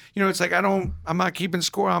met. But, it's like, I'm not keeping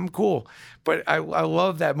score. I'm cool. But I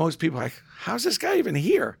love that most people are like, how's this guy even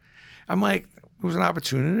here? I'm like, it was an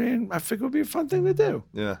opportunity, and I figured it would be a fun thing to do.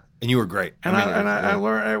 Yeah, and you were great. And I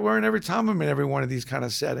learn every time I'm in every one of these kind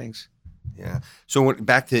of settings. Yeah. So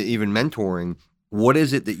back to even mentoring, What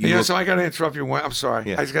is it that you? So I got to interrupt you. I'm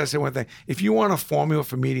sorry. Yeah. I just got to say one thing. If you want a formula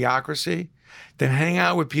for mediocrity, then hang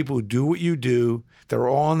out with people who do what you do. They're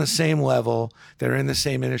all on the same level. They're in the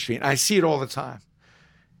same industry. And I see it all the time.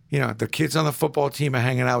 The kids on the football team are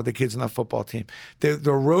hanging out with the kids on the football team. The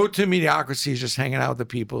road to mediocrity is just hanging out with the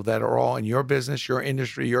people that are all in your business, your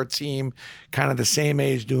industry, your team, kind of the same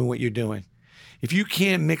age doing what you're doing. If you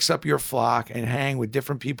can't mix up your flock and hang with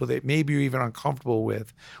different people that maybe you're even uncomfortable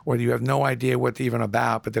with, or you have no idea what they're even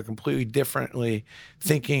about, but they're completely differently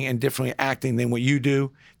thinking and differently acting than what you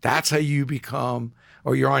do, that's how you become,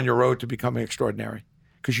 or you're on your road to becoming extraordinary.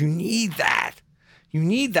 Because you need that. You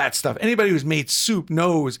need that stuff. Anybody who's made soup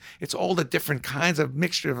knows it's all the different kinds of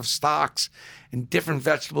mixture of stocks and different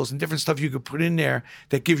vegetables and different stuff you could put in there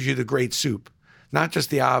that gives you the great soup. Not just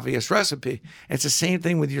the obvious recipe. It's the same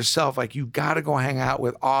thing with yourself. Like, you got to go hang out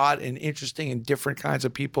with odd and interesting and different kinds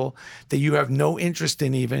of people that you have no interest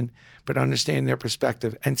in even, but understand their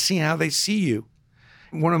perspective and see how they see you.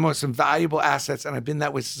 One of the most invaluable assets, and I've been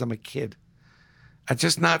that way since I'm a kid. It's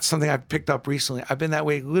just not something I've picked up recently. I've been that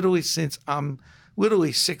way literally since I'm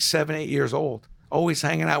 6, 7, 8 years old. Always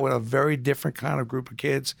hanging out with a very different kind of group of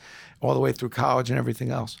kids all the way through college and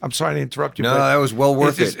everything else. I'm sorry to interrupt you. No, that was well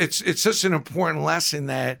worth it. It's such an important lesson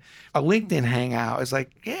that a LinkedIn hangout is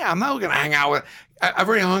like, I'm not going to hang out with, I've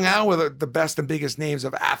already hung out with the best and biggest names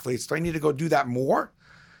of athletes. Do I need to go do that more?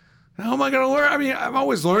 How am I going to learn? I mean, I'm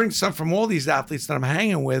always learning stuff from all these athletes that I'm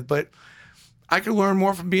hanging with, but I can learn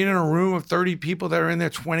more from being in a room of 30 people that are in their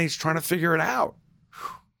 20s trying to figure it out.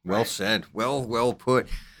 Well said. Well put.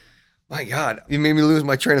 My God, you made me lose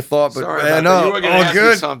my train of thought. But sorry about that. You were gonna ask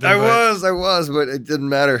me something, I was, but it didn't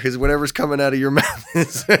matter because whatever's coming out of your mouth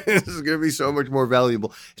is going to be so much more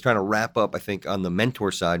valuable. It's trying to wrap up, I think, on the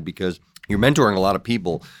mentor side, because you're mentoring a lot of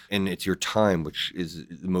people, and it's your time, which is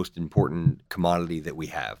the most important commodity that we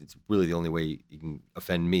have. It's really the only way you can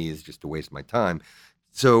offend me is just to waste my time.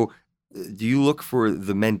 So, do you look for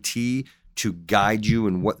the mentee to guide you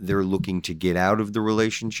in what they're looking to get out of the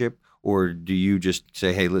relationship? Or do you just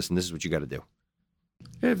say, hey, listen, this is what you got to do?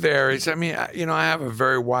 It varies. I mean, I have a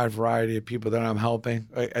very wide variety of people that I'm helping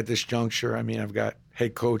at this juncture. I mean, I've got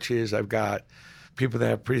head coaches. I've got people that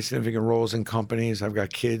have pretty significant roles in companies. I've got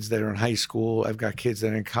kids that are in high school. I've got kids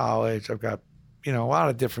that are in college. I've got, a lot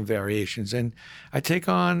of different variations. And I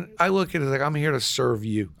look at it like, I'm here to serve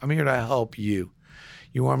you. I'm here to help you.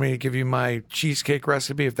 You want me to give you my cheesecake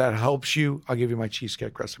recipe? If that helps you, I'll give you my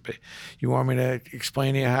cheesecake recipe. You want me to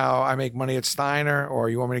explain to you how I make money at Steiner, or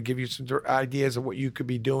you want me to give you some ideas of what you could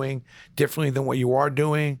be doing differently than what you are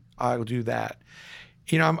doing? I'll do that.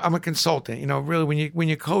 I'm a consultant. Really, when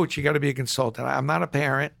you coach, you got to be a consultant. I'm not a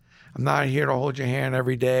parent. I'm not here to hold your hand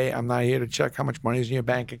every day. I'm not here to check how much money is in your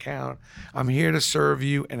bank account. I'm here to serve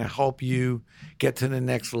you and help you get to the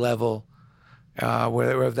next level.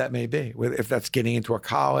 Whatever that may be, if that's getting into a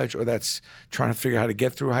college, or that's trying to figure out how to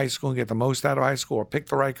get through high school and get the most out of high school, or pick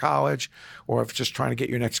the right college, or if it's just trying to get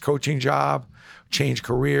your next coaching job, change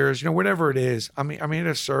careers, whatever it is, I'm here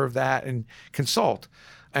to serve that and consult.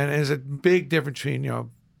 And there's a big difference between,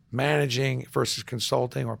 managing versus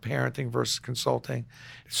consulting, or parenting versus consulting.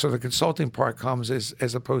 So the consulting part comes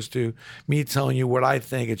as opposed to me telling you what I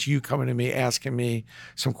think. It's you coming to me, asking me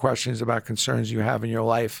some questions about concerns you have in your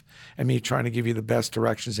life, and me trying to give you the best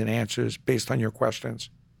directions and answers based on your questions.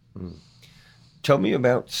 Tell me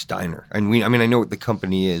about Steiner. I know what the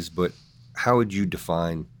company is, but how would you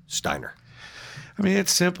define Steiner? I mean,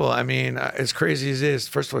 it's simple. I mean, as crazy as it is,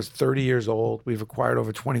 first of all, it's 30 years old. We've acquired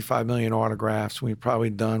over 25 million autographs. We've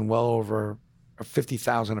probably done well over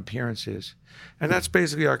 50,000 appearances. And that's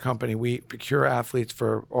basically our company. We procure athletes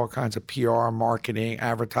for all kinds of PR, marketing,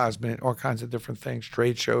 advertisement, all kinds of different things,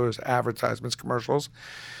 trade shows, advertisements, commercials.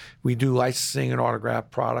 We do licensing and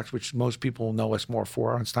autograph products, which most people know us more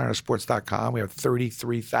for on SteinerSports.com. We have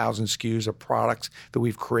 33,000 SKUs of products that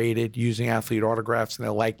we've created using athlete autographs and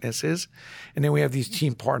their likenesses. And then we have these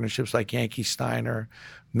team partnerships like Yankee Steiner,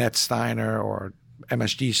 Mets Steiner, or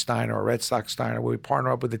MSG Steiner, or Red Sox Steiner, where we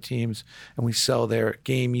partner up with the teams and we sell their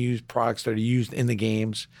game-used products that are used in the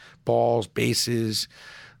games, balls, bases,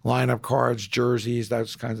 lineup cards, jerseys,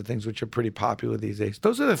 those kinds of things, which are pretty popular these days.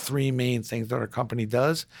 Those are the three main things that our company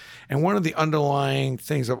does. And one of the underlying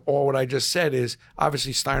things of all what I just said is,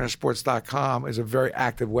 obviously, SteinerSports.com is a very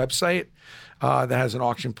active website that has an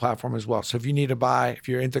auction platform as well. So if you need to buy, if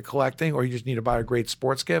you're into collecting, or you just need to buy a great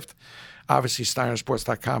sports gift, obviously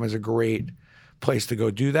SteinerSports.com is a great place to go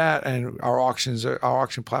do that. And our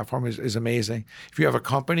auction platform is amazing. If you have a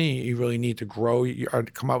company, you really need to grow, or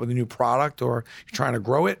come out with a new product, or you're trying to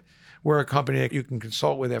grow it, we're a company that you can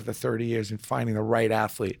consult with after 30 years in finding the right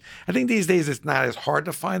athlete. I think these days it's not as hard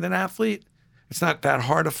to find an athlete. It's not that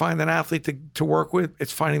hard to find an athlete to work with.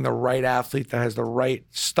 It's finding the right athlete that has the right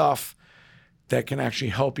stuff that can actually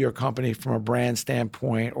help your company from a brand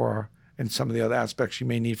standpoint or in some of the other aspects you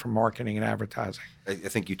may need for marketing and advertising. I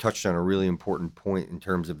think you touched on a really important point in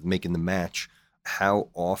terms of making the match. How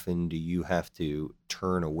often do you have to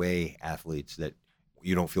turn away athletes that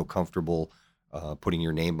you don't feel comfortable putting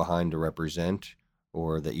your name behind to represent,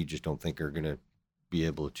 or that you just don't think are going to be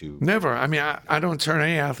able to? Never. I mean, I don't turn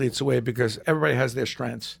any athletes away because everybody has their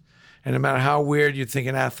strengths. And no matter how weird you think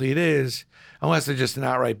an athlete is, unless they're just an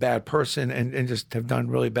outright bad person and just have done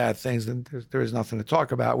really bad things, then there is nothing to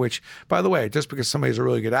talk about, which, by the way, just because somebody's a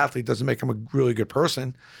really good athlete doesn't make them a really good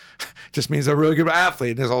person. Just means they're a really good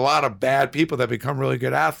athlete. There's a lot of bad people that become really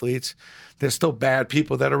good athletes. There's still bad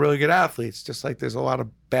people that are really good athletes, just like there's a lot of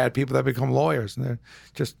bad people that become lawyers, and they're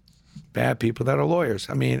just bad people that are lawyers.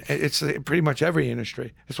 I mean, it's pretty much every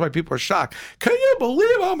industry. That's why people are shocked. Can you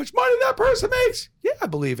believe how much money that person makes? Yeah, I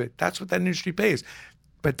believe it. That's what that industry pays.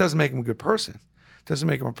 But it doesn't make them a good person. It doesn't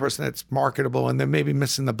make them a person that's marketable, and they're maybe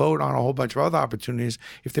missing the boat on a whole bunch of other opportunities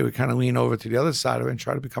if they would kind of lean over to the other side of it and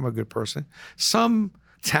try to become a good person. Some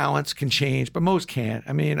talents can change, but most can't.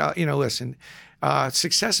 I mean, listen,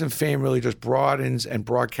 success and fame really just broadens and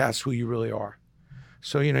broadcasts who you really are.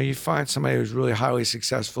 So, you find somebody who's really highly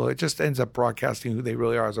successful, it just ends up broadcasting who they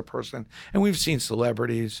really are as a person. And we've seen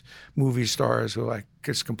celebrities, movie stars who are like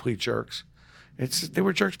just complete jerks. They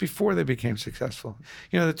were jerks before they became successful.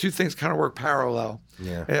 The two things kind of work parallel.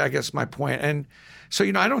 Yeah. I guess my point. And so,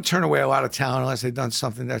 I don't turn away a lot of talent unless they've done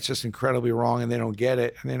something that's just incredibly wrong and they don't get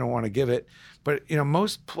it and they don't want to give it. But,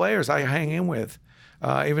 most players I hang in with,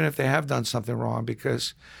 even if they have done something wrong,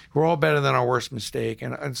 because we're all better than our worst mistake.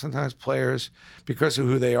 And sometimes players, because of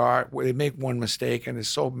who they are, they make one mistake and it's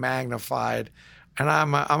so magnified. And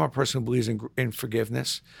I'm a person who believes in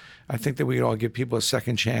forgiveness. I think that we could all give people a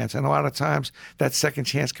second chance. And a lot of times that second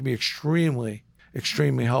chance can be extremely,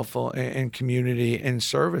 extremely helpful in community and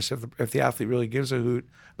service if the athlete really gives a hoot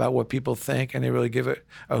about what people think and they really give it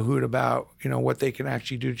a hoot about, what they can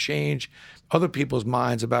actually do to change other people's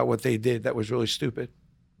minds about what they did that was really stupid.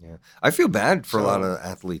 Yeah. I feel bad for a lot of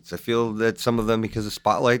athletes. I feel that some of them, because of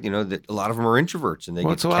spotlight, that a lot of them are introverts and they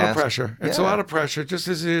get it's a lot of pressure. It's a Yeah. lot of pressure, just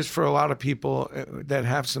as it is for a lot of people that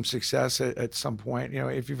have some success at some point.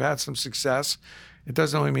 If you've had some success, it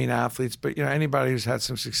doesn't only mean athletes, but anybody who's had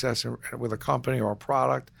some success with a company or a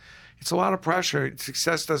product, it's a lot of pressure.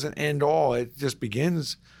 Success doesn't end all. It just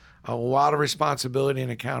begins a lot of responsibility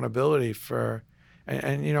and accountability for.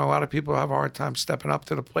 And a lot of people have a hard time stepping up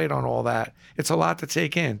to the plate on all that. It's a lot to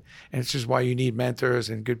take in. And it's just why you need mentors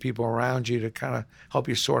and good people around you to kind of help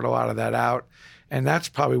you sort a lot of that out. And that's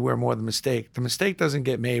probably where more the mistake doesn't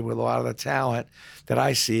get made with a lot of the talent that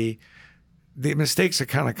I see. The mistakes are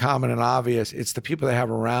kind of common and obvious. It's the people they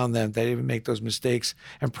have around them that even make those mistakes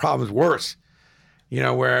and problems worse.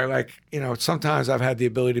 Where sometimes I've had the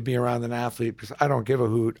ability to be around an athlete because I don't give a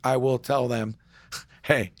hoot. I will tell them,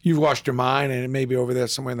 hey, you've lost your mind and it may be over there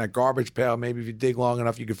somewhere in that garbage pail. Maybe if you dig long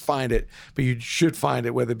enough, you could find it, but you should find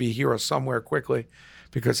it, whether it be here or somewhere quickly,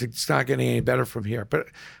 because it's not getting any better from here. But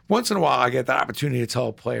once in a while, I get the opportunity to tell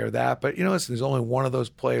a player that. But, listen, there's only one of those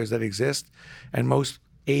players that exist, and most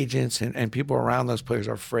agents and people around those players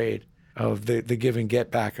are afraid of the give and get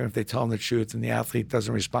back. And if they tell them the truth and the athlete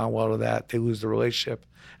doesn't respond well to that, they lose the relationship,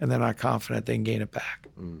 and they're not confident they can gain it back.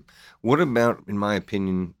 What about, in my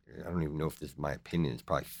opinion, I don't even know if this is my opinion, it's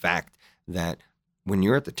probably fact, that when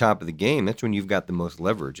you're at the top of the game, that's when you've got the most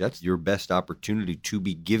leverage. That's your best opportunity to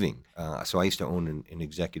be giving. So I used to own an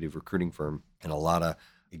executive recruiting firm, and a lot of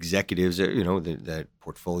executives, that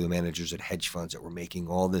portfolio managers at hedge funds that were making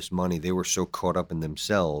all this money, they were so caught up in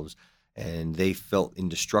themselves and they felt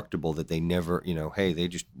indestructible that they never, they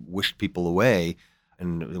just wished people away.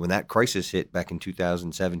 And when that crisis hit back in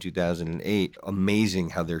 2007, 2008, amazing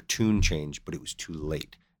how their tune changed, but it was too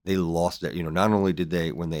late. They lost that. Not only did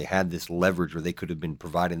they, when they had this leverage where they could have been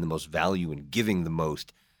providing the most value and giving the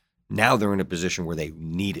most, now they're in a position where they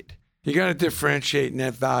need it. You got to differentiate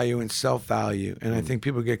net value and self-value. And I think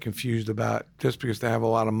people get confused about just because they have a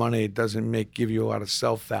lot of money, it doesn't give you a lot of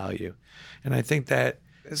self-value. And I think that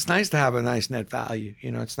it's nice to have a nice net value.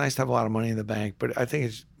 It's nice to have a lot of money in the bank, but I think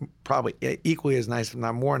it's probably equally as nice, if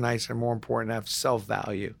not more nice and more important, to have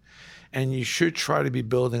self-value. And you should try to be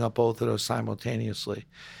building up both of those simultaneously.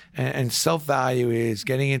 And self-value is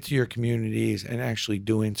getting into your communities and actually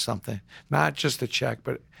doing something, not just a check,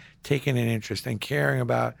 but taking an interest and caring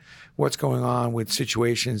about what's going on with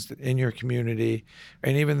situations in your community,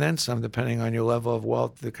 and even then some, depending on your level of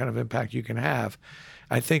wealth, the kind of impact you can have.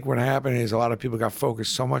 I think what happened is a lot of people got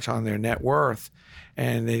focused so much on their net worth,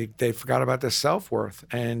 and they forgot about their self-worth,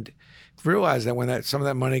 and realized that when some of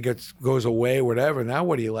that money goes away, whatever, now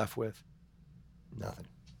what are you left with? Nothing.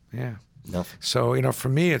 Yeah. Nothing. So, for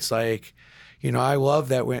me, it's like, I love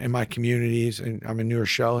that in my communities, and I'm in New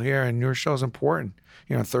Rochelle here, and New Rochelle is important.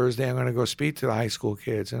 Thursday I'm going to go speak to the high school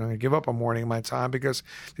kids, and I'm going to give up a morning of my time because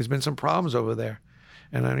there's been some problems over there.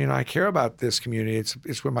 And, I care about this community.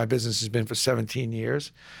 It's where my business has been for 17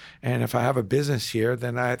 years. And if I have a business here,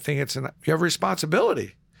 then I think you have a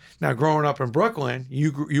responsibility. Now, growing up in Brooklyn,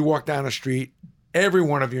 you walk down the street, every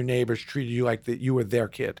one of your neighbors treated you like that you were their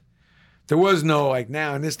kid. There was no, like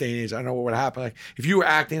now in this day and age, I know what would happen. Like if you were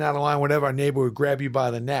acting out of line, whatever, our neighbor would grab you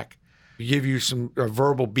by the neck, give you a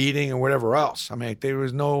verbal beating and whatever else. I mean,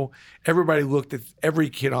 everybody looked at every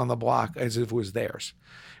kid on the block as if it was theirs.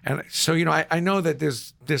 And so, I know that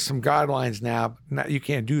there's some guidelines now. You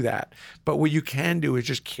can't do that. But what you can do is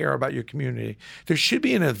just care about your community. There should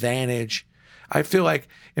be an advantage. I feel like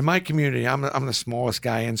in my community, I'm the smallest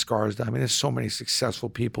guy in Scarsdale. I mean, there's so many successful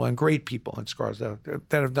people and great people in Scarsdale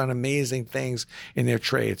that have done amazing things in their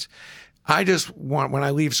trades. I just want, when I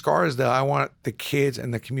leave Scarsdale, I want the kids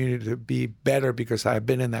and the community to be better because I've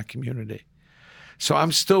been in that community. So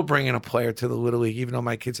I'm still bringing a player to the Little League, even though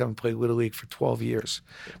my kids haven't played Little League for 12 years.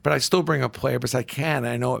 But I still bring a player because I can.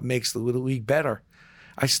 I know it makes the Little League better.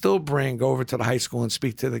 I still go over to the high school and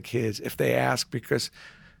speak to the kids if they ask, because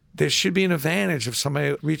there should be an advantage if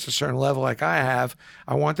somebody reached a certain level like I have.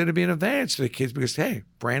 I want there to be an advantage to the kids because, hey,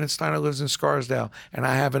 Brandon Steiner lives in Scarsdale and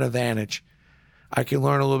I have an advantage. I can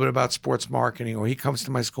learn a little bit about sports marketing, or he comes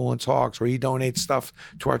to my school and talks, or he donates stuff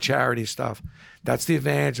to our charity stuff. That's the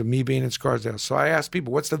advantage of me being in Scarsdale. So I ask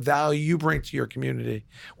people, what's the value you bring to your community?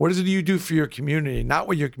 What is it you do for your community? Not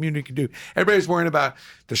what your community can do. Everybody's worrying about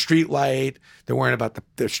the street light. They're worrying about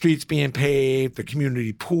the streets being paved, the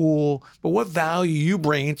community pool. But what value you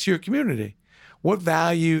bring into your community? What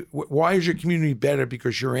value, why is your community better?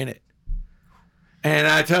 Because you're in it. And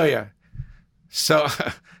I tell you, so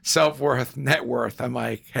self-worth, net worth, I'm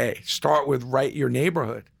like, hey, start with your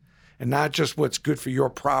neighborhood, and not just what's good for your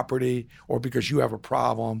property or because you have a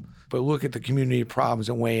problem, but look at the community problems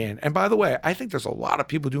and weigh in. And by the way, I think there's a lot of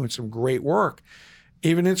people doing some great work,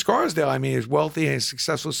 even in Scarsdale. I mean, as wealthy and as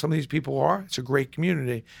successful as some of these people are, it's a great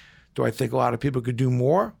community. Do I think a lot of people could do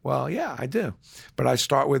more? Well, yeah, I do. But I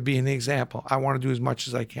start with being the example. I want to do as much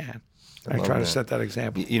as I can. I try to set that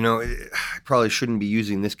example. I probably shouldn't be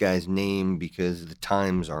using this guy's name because the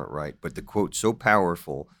times aren't right, but the quote's so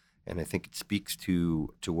powerful, and I think it speaks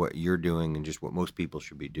to what you're doing and just what most people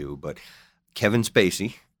should be doing. But Kevin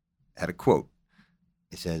Spacey had a quote.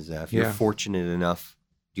 It says, if you're fortunate enough,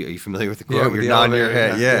 are you familiar with the quote? You're nodding your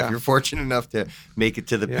head. Yeah, if you're fortunate enough to make it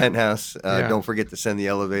to the penthouse, don't forget to send the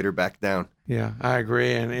elevator back down. Yeah, I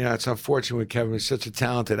agree. And, it's unfortunate with Kevin. He's such a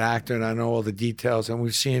talented actor, and I know all the details. And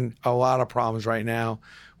we've seen a lot of problems right now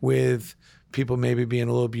with people maybe being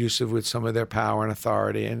a little abusive with some of their power and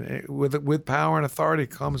authority. And with power and authority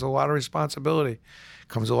comes a lot of responsibility,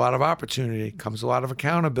 comes a lot of opportunity, comes a lot of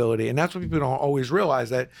accountability. And that's what people don't always realize,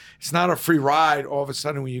 that it's not a free ride all of a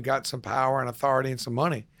sudden when you got some power and authority and some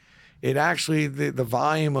money. It actually, the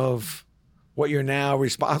volume of what you're now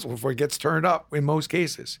responsible for gets turned up in most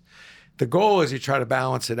cases. The goal is you try to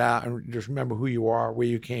balance it out and just remember who you are, where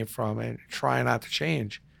you came from, and try not to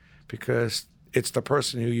change, because it's the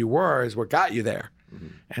person who you were is what got you there. Mm-hmm.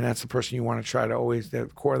 And that's the person you want to try to always, the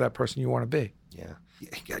core of that person you want to be. Yeah.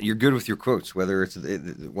 You're good with your quotes, whether it's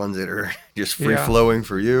the ones that are just free-flowing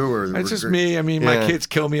for you or... It's just me. I mean, my kids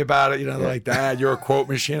kill me about it. They're like, Dad, you're a quote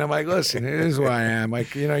machine. I'm like, listen, it is who I am.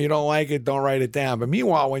 Like, you don't like it, don't write it down. But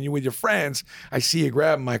meanwhile, when you're with your friends, I see you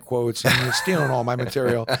grabbing my quotes and you're stealing all my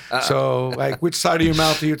material. So, like, which side of your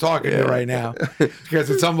mouth are you talking to right now? Because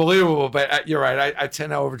it's unbelievable. But you're right. I tend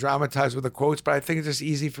to over-dramatize with the quotes, but I think it's just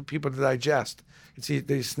easy for people to digest. It's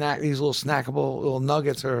these little snackable little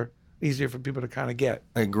nuggets are easier for people to kind of get.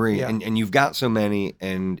 I agree. Yeah. And you've got so many,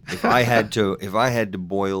 and if I had to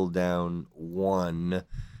boil down one,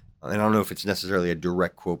 and I don't know if it's necessarily a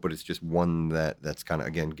direct quote, but it's just one that's kind of,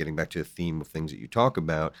 again, getting back to the theme of things that you talk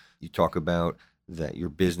about that your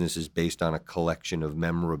business is based on a collection of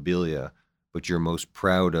memorabilia, but you're most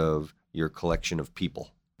proud of your collection of people.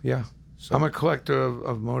 Yeah. So I'm a collector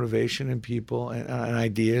of motivation in people and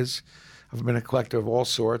ideas. I've been a collector of all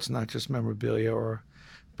sorts, not just memorabilia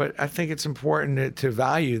but I think it's important to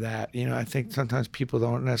value that. I think sometimes people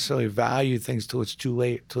don't necessarily value things till it's too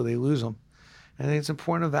late, till they lose them. And I think it's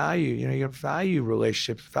important to value. You value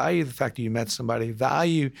relationships, value the fact that you met somebody,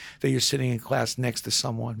 value that you're sitting in class next to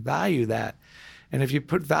someone, value that. And if you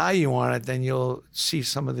put value on it, then you'll see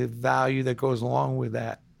some of the value that goes along with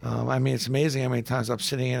that. I mean, it's amazing how many times I'm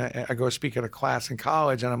sitting I go speak at a class in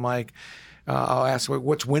college, and I'm like, I'll ask,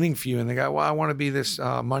 what's winning for you? And they go, well, I want to be this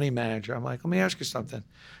money manager. I'm like, let me ask you something.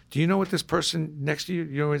 Do you know what this person next to you,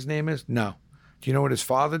 you know what his name is? No. Do you know what his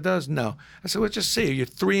father does? No. I said, let's just see. You're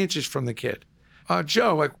 3 inches from the kid.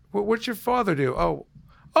 Joe, like, what's your father do?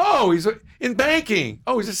 Oh, he's in banking.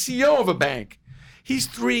 Oh, he's a CEO of a bank. He's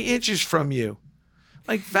 3 inches from you.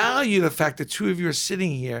 Like, value the fact that two of you are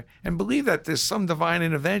sitting here and believe that there's some divine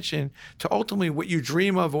intervention to ultimately what you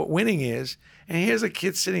dream of, what winning is. And here's a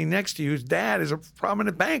kid sitting next to you whose dad is a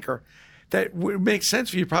prominent banker. That would make sense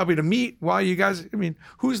for you probably to meet while you guys, I mean,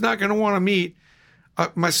 who's not going to want to meet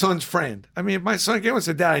my son's friend? I mean, if my son came and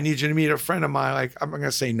said, Dad, I need you to meet a friend of mine, like, I'm going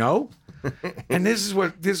to say no. And this is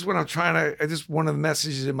what I'm trying to, this is one of the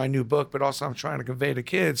messages in my new book, but also I'm trying to convey to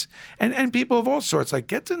kids and people of all sorts, like,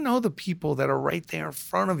 get to know the people that are right there in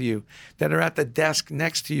front of you, that are at the desk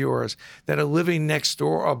next to yours, that are living next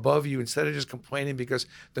door or above you, instead of just complaining because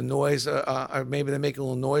the noise, maybe they make a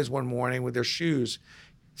little noise one morning with their shoes.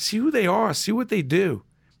 See who they are, see what they do.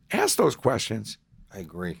 Ask those questions. I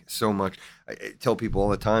agree so much. I tell people all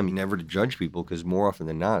the time, never to judge people, because more often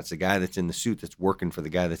than not, it's the guy that's in the suit that's working for the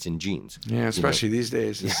guy that's in jeans. Yeah, especially these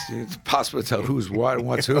days. It's impossible to tell who's what and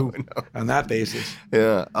what's who on that basis.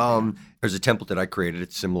 Yeah. There's a template that I created.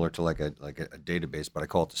 It's similar to like a database, but I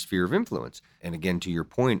call it the sphere of influence. And again, to your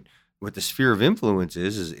point, what the sphere of influence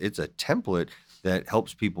is it's a template that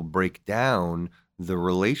helps people break down the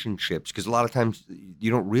relationships, because a lot of times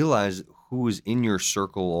you don't realize who is in your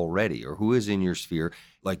circle already or who is in your sphere.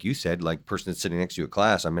 Like you said, like person that's sitting next to you at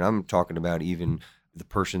class. I mean, I'm talking about even the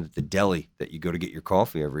person at the deli that you go to get your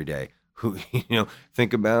coffee every day. Who,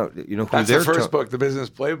 think about, who that's the first book, The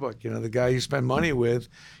Business Playbook. The guy you spend money with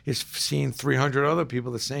is seeing 300 other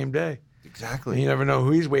people the same day. Exactly. And you never know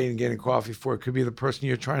who he's waiting getting coffee for. It could be the person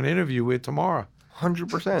you're trying to interview with tomorrow.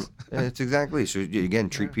 100%. It's exactly. So again,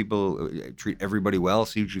 treat everybody well,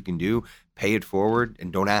 see what you can do, pay it forward,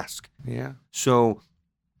 and don't ask. Yeah. So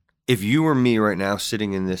if you were me right now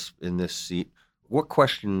sitting in this seat, what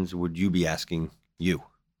questions would you be asking you,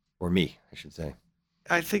 or me, I should say?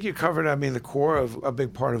 I think you covered, the core of a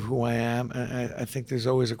big part of who I am. And I think there's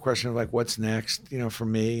always a question of like, what's next? For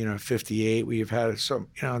me, 58, we've had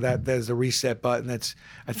that there's the reset button that's,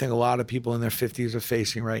 I think a lot of people in their 50s are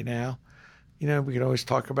facing right now. We could always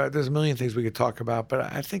talk about, there's a million things we could talk about,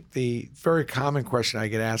 but I think the very common question I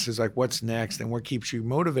get asked is like, what's next? And what keeps you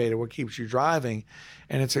motivated? What keeps you driving?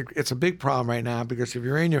 And it's a big problem right now, because if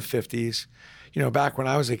you're in your 50s, back when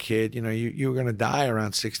I was a kid, you were going to die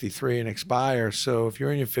around 63 and expire. So if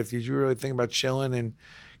you're in your 50s, you really think about chilling and,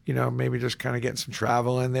 maybe just kind of getting some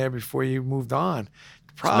travel in there before you moved on.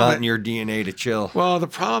 It's not in your DNA to chill. Well, the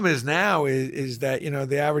problem is now is that,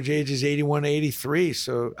 the average age is 81 to 83.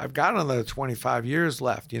 So I've got another 25 years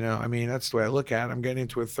left. That's the way I look at it. I'm getting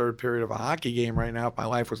into a third period of a hockey game right now. If my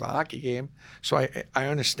life was a hockey game. So I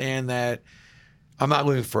understand that I'm not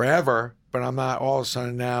living forever, but I'm not all of a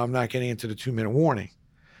sudden now I'm not getting into the 2-minute warning.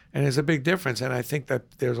 And there's a big difference. And I think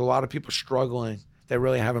that there's a lot of people struggling that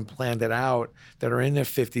really haven't planned it out, that are in their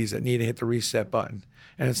 50s that need to hit the reset button.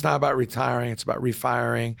 And it's not about retiring. It's about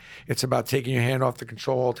refiring. It's about taking your hand off the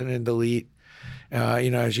control, alternate, and delete.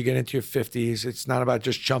 As you get into your 50s, it's not about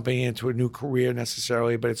just jumping into a new career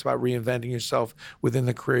necessarily, but it's about reinventing yourself within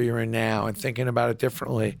the career you're in now and thinking about it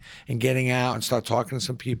differently and getting out and start talking to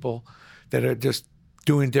some people that are just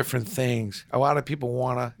doing different things. A lot of people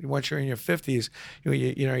once you're in your 50s,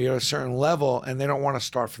 you're at a certain level and they don't want to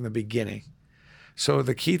start from the beginning. So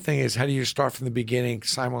the key thing is, how do you start from the beginning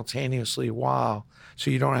simultaneously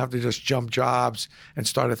so you don't have to just jump jobs and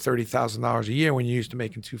start at $30,000 a year when you're used to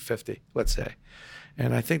making $250, let's say.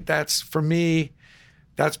 And I think that's, for me,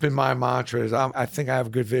 that's been my mantra. I think I have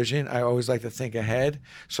a good vision. I always like to think ahead.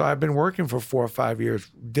 So I've been working for 4 or 5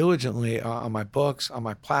 years diligently on my books, on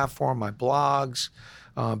my platform, my blogs,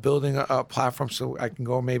 building a platform so I can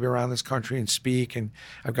go maybe around this country and speak. And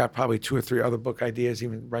I've got probably 2 or 3 other book ideas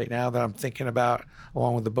even right now that I'm thinking about,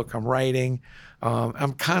 along with the book I'm writing.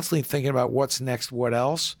 I'm constantly thinking about what's next, what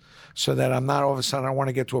else, so that I'm not all of a sudden, I want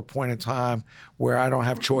to get to a point in time where I don't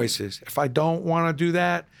have choices. If I don't want to do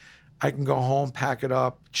that, I can go home, pack it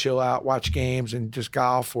up, chill out, watch games, and just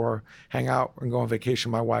golf or hang out and go on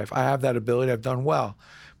vacation with my wife. I have that ability. I've done well.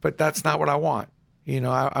 But that's not what I want.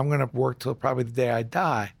 I'm going to work till probably the day I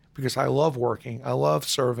die, because I love working. I love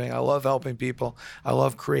serving. I love helping people. I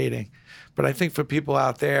love creating. But I think for people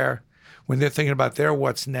out there, when they're thinking about their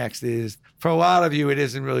what's next is, for a lot of you, it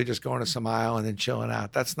isn't really just going to some island and chilling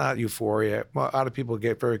out. That's not euphoria. A lot of people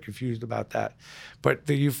get very confused about that. But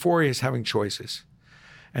the euphoria is having choices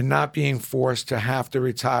and not being forced to have to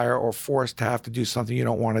retire or forced to have to do something you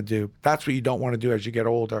don't want to do. That's what you don't want to do as you get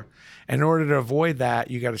older. And in order to avoid that,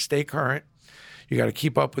 you got to stay current. You got to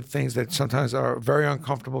keep up with things that sometimes are very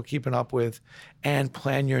uncomfortable keeping up with, and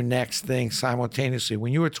plan your next thing simultaneously.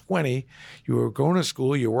 When you were 20, you were going to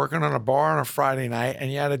school, you were working on a bar on a Friday night,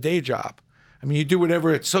 and you had a day job. I mean, you do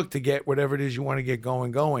whatever it took to get whatever it is you want to get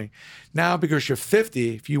going. Now, because you're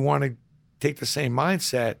 50, if you want to take the same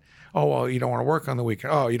mindset, oh, well, you don't want to work on the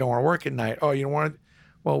weekend. Oh, you don't want to work at night. Oh, you don't want to,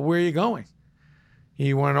 well, where are you going?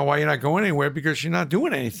 You want to know why you're not going anywhere? Because you're not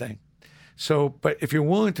doing anything. So, but if you're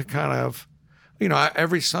willing to kind of,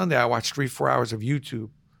 every Sunday I watch 3-4 hours of YouTube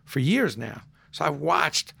for years now. So I've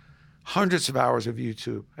watched hundreds of hours of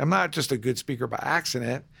YouTube. I'm not just a good speaker by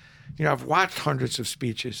accident. I've watched hundreds of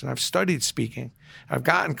speeches and I've studied speaking. I've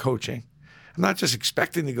gotten coaching. I'm not just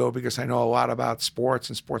expecting to go because I know a lot about sports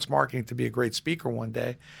and sports marketing to be a great speaker one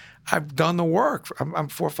day. I've done the work. I'm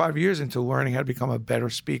 4 or 5 years into learning how to become a better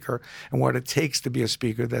speaker and what it takes to be a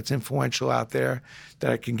speaker that's influential out there,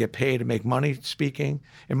 that I can get paid to make money speaking.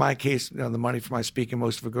 In my case, the money for my speaking,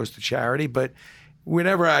 most of it goes to charity. But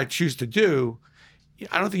whatever I choose to do,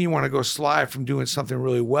 I don't think you want to go slide from doing something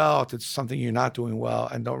really well to something you're not doing well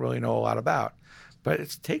and don't really know a lot about. But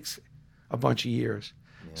it takes a bunch of years.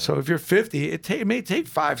 Yeah. So if you're 50, it may take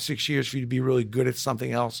 5-6 years for you to be really good at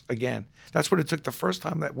something else again. That's what it took the first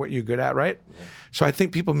time, that what you're good at, right? Yeah. So I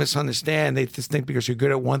think people misunderstand. They just think because you're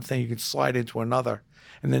good at one thing, you can slide into another.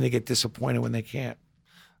 And then they get disappointed when they can't.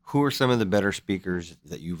 Who are some of the better speakers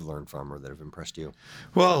that you've learned from or that have impressed you?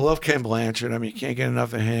 Well, I love Ken Blanchard. I mean, you can't get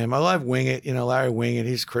enough of him. I love Wingate. Larry Wingate,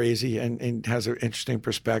 he's crazy and has an interesting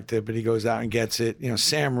perspective, but he goes out and gets it.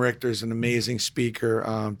 Sam Richter's an amazing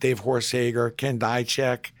speaker. Dave Horshager, Ken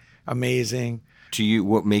Diachek, amazing. To you,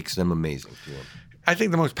 what makes them amazing to you? I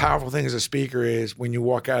think the most powerful thing as a speaker is when you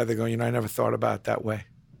walk out of there going, I never thought about it that way.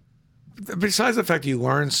 Besides the fact that you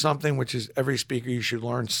learn something, which is every speaker, you should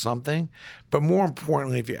learn something. But more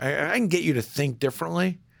importantly, I can get you to think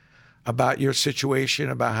differently about your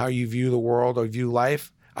situation, about how you view the world or view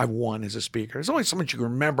life, I've won as a speaker. There's only so much you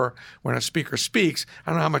can remember when a speaker speaks.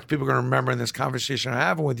 I don't know how much people are going to remember in this conversation I'm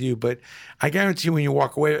having with you, but I guarantee you when you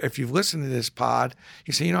walk away, if you've listened to this pod,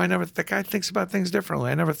 you say, that guy thinks about things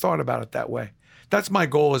differently. I never thought about it that way. That's my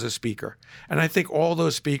goal as a speaker. And I think all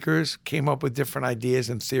those speakers came up with different ideas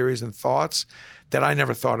and theories and thoughts that I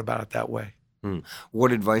never thought about it that way.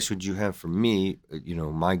 What advice would you have for me?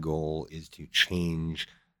 My goal is to change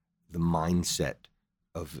the mindset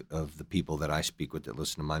of the people that I speak with that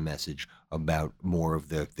listen to my message about more of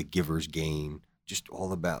the giver's gain, just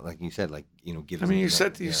all about, like you said, give. I mean, you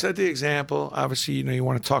set the example. Obviously, you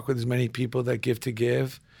want to talk with as many people that give to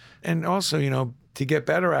give. And also, to get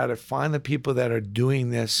better at it, find the people that are doing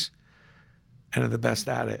this and are the best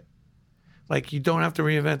at it. Like, you don't have to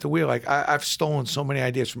reinvent the wheel. Like, I've stolen so many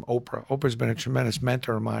ideas from Oprah. Oprah's been a tremendous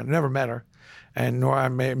mentor of mine. I never met her, and nor I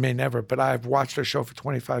may never, but I've watched her show for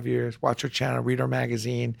 25 years, watched her channel, read her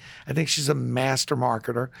magazine. I think she's a master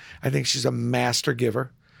marketer. I think she's a master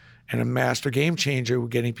giver and a master game changer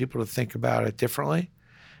with getting people to think about it differently.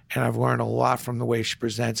 And I've learned a lot from the way she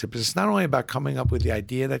presents it. But it's not only about coming up with the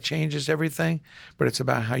idea that changes everything, but it's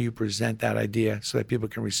about how you present that idea so that people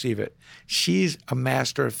can receive it. She's a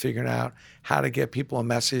master of figuring out how to get people a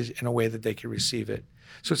message in a way that they can receive it.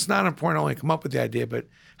 So it's not important to only come up with the idea, but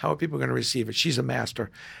how are people going to receive it? She's a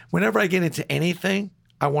master. Whenever I get into anything,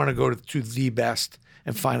 I want to go to the best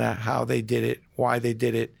and find out how they did it, why they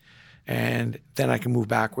did it, and then I can move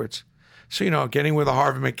backwards. So, getting with a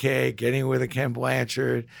Harvey McKay, getting with a Ken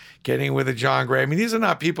Blanchard, getting with a John Gray. I mean, these are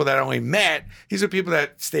not people that I only met. These are people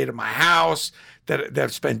that stayed at my house, that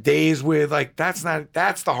I've spent days with. Like, that's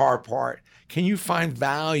the hard part. Can you find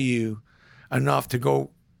value enough to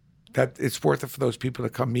go that it's worth it for those people to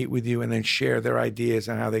come meet with you and then share their ideas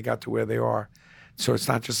and how they got to where they are? So it's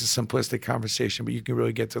not just a simplistic conversation, but you can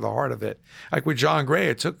really get to the heart of it. Like with John Gray,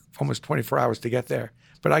 it took almost 24 hours to get there,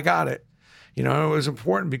 but I got it. It was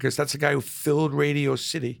important because that's the guy who filled Radio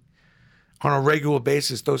City on a regular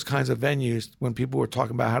basis, those kinds of venues, when people were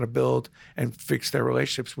talking about how to build and fix their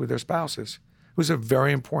relationships with their spouses. It was a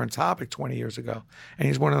very important topic 20 years ago. And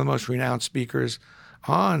he's one of the most renowned speakers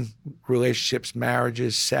on relationships,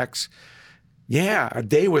 marriages, sex. Yeah, a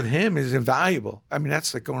day with him is invaluable. I mean,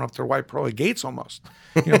 that's like going up to the white pearly gates almost.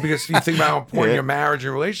 Because you think about how important your marriage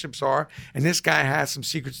and relationships are, and this guy has some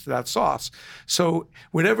secrets to that sauce. So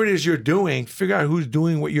whatever it is you're doing, figure out who's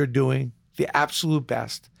doing what you're doing, the absolute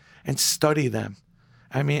best, and study them.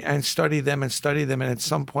 I mean, and study them. And at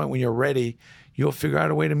some point when you're ready, you'll figure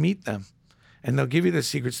out a way to meet them. And they'll give you the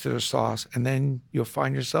secrets to their sauce. And then you'll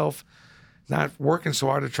find yourself not working so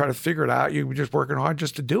hard to try to figure it out. You're just working hard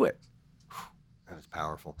just to do it. That was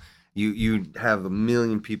powerful. You have 1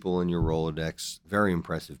 million people in your Rolodex, very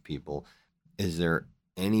impressive people. Is there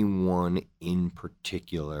anyone in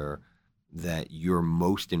particular that you're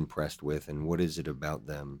most impressed with, and what is it about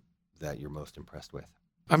them that you're most impressed with?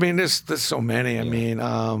 I mean, there's so many. I mean,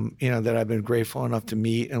 that I've been grateful enough to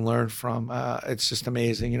meet and learn from. It's just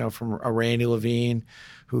amazing, from Randy Levine,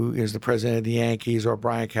 who is the president of the Yankees, or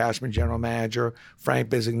Brian Cashman, general manager, Frank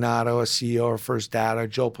Bisignato, a CEO of First Data,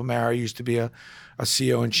 Joe Pomara used to be a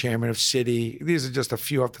CEO and chairman of Citi. These are just a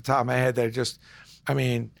few off the top of my head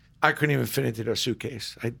that I couldn't even fit into their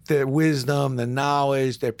suitcase. Their wisdom, the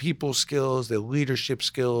knowledge, their people skills, their leadership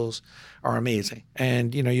skills are amazing.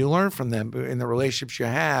 And, you learn from them in the relationships you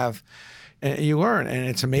have, and you learn. And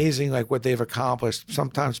it's amazing, like, what they've accomplished.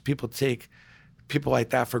 Sometimes people take people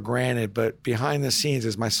like that for granted, but behind the scenes,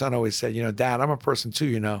 as my son always said, Dad, I'm a person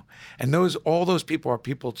too, And all those people are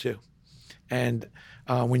people too. And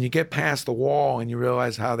when you get past the wall and you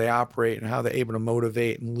realize how they operate and how they're able to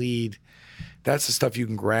motivate and lead, that's the stuff you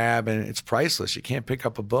can grab, and it's priceless. You can't pick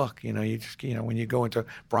up a book. You just, when you go into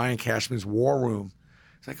Brian Cashman's war room,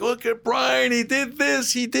 it's like, look at Brian, he did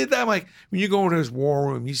this, he did that. I'm like, when you go into his war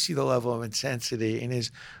room, you see the level of intensity and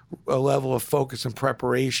his level of focus and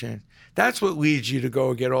preparation. That's what leads you to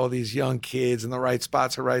go get all these young kids in the right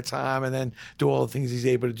spots at the right time, and then do all the things he's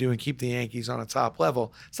able to do and keep the Yankees on a top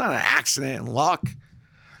level. It's not an accident and luck.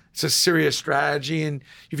 It's a serious strategy, and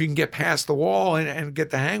if you can get past the wall and get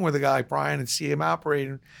to hang with a guy like Brian and see him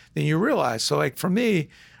operating, then you realize. So, like, for me,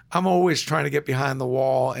 I'm always trying to get behind the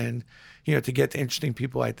wall and, to get to interesting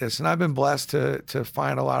people like this. And I've been blessed to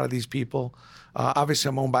find a lot of these people. Obviously,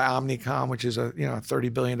 I'm owned by Omnicom, which is a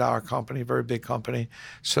 $30 billion company, very big company.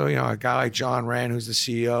 So, a guy like John Wren, who's the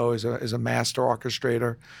CEO, is a master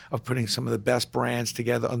orchestrator of putting some of the best brands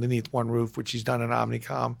together underneath one roof, which he's done at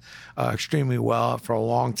Omnicom extremely well for a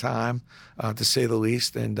long time, to say the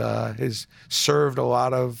least, and has served a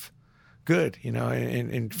lot of good,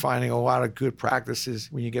 in finding a lot of good practices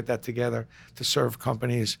when you get that together to serve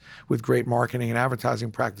companies with great marketing and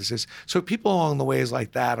advertising practices. So people along the ways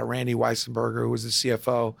like that, a Randy Weissenberger, who was the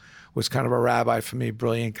CFO, was kind of a rabbi for me,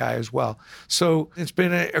 brilliant guy as well. So it's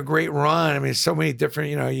been a great run. I mean, so many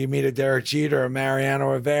different, you meet a Derek Jeter, a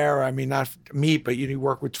Mariano Rivera. I mean, not meet, but you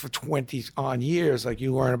work with for 20 on years. Like,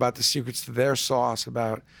 you learn about the secrets to their sauce,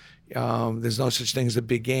 about there's no such thing as a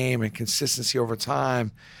big game, and consistency over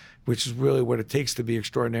time, which is really what it takes to be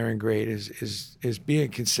extraordinary and great, is being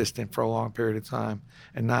consistent for a long period of time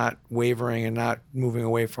and not wavering and not moving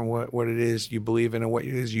away from what it is you believe in and what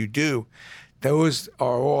it is you do. Those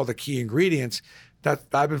are all the key ingredients that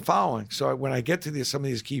I've been following. So when I get to some of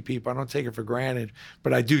these key people, I don't take it for granted,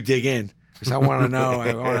 but I do dig in because I want to know.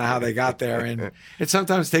 I want to know how they got there. And it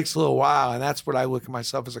sometimes takes a little while, and that's what I look at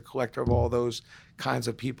myself as a collector of all those kinds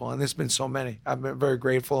of people. And there's been so many. I've been very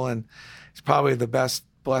grateful, and it's probably the best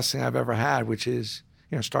blessing I've ever had, which is,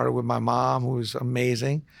 started with my mom, who was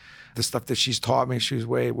amazing. The stuff that she's taught me, she was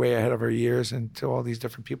way, way ahead of her years, and to all these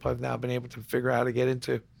different people I've now been able to figure out how to get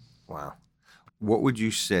into. Wow. What would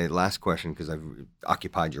you say, last question, because I've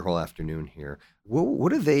occupied your whole afternoon here.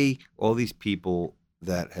 What are all these people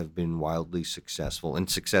that have been wildly successful, and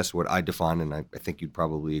success, what I define, and I think you'd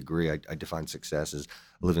probably agree, I define success as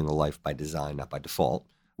living a life by design, not by default.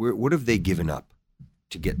 What have they given up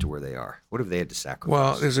to get to where they are? What have they had to sacrifice?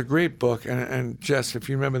 Well, there's a great book, and Jess, if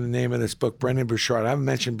you remember the name of this book, Brendon Burchard. I haven't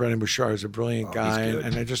mentioned Brendon Burchard. He's a brilliant guy,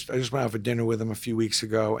 and I just went out for dinner with him a few weeks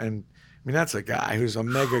ago, and I mean, that's a guy who's a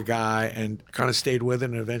mega guy, and kind of stayed with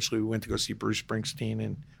him, and eventually we went to go see Bruce Springsteen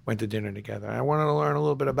and went to dinner together. And I wanted to learn a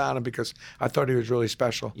little bit about him because I thought he was really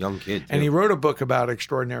special. Young kid, too. And he wrote a book about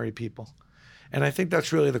extraordinary people. And I think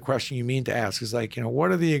that's really the question you mean to ask, is like,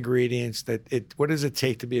 what are the ingredients what does it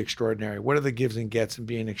take to be extraordinary? What are the gives and gets in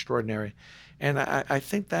being extraordinary? And I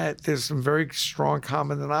think that there's some very strong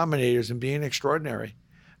common denominators in being extraordinary.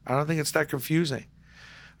 I don't think it's that confusing.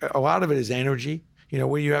 A lot of it is energy,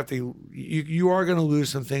 where you have to, you are going to lose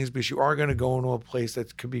some things because you are going to go into a place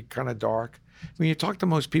that could be kind of dark. When you talk to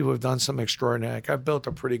most people who have done something extraordinary, like, I've built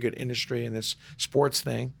a pretty good industry in this sports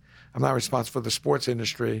thing. I'm not responsible for the sports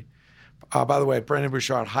industry. By the way, Brendon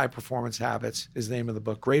Burchard, High Performance Habits is the name of the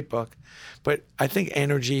book. Great book. But I think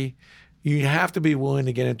energy, you have to be willing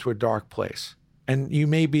to get into a dark place. And you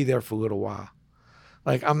may be there for a little while.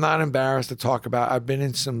 Like, I'm not embarrassed to talk about, I've been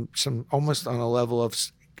in some almost on a level of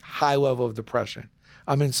high level of depression.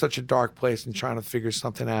 I'm in such a dark place and trying to figure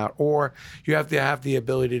something out. Or you have to have the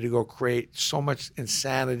ability to go create so much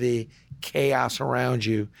insanity, chaos around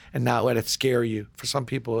you and not let it scare you. For some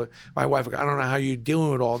people, my wife, I don't know how you're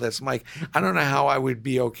dealing with all this. I'm like, I don't know how I would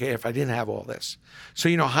be okay if I didn't have all this.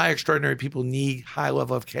 So, high extraordinary people need high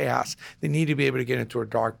level of chaos. They need to be able to get into a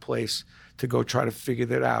dark place to go try to figure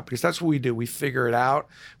that out, because that's what we do. We figure it out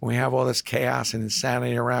when we have all this chaos and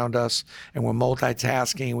insanity around us, and we're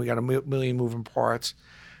multitasking. We got a million moving parts.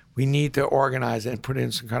 We need to organize it and put it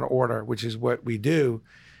in some kind of order, which is what we do.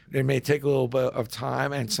 It may take a little bit of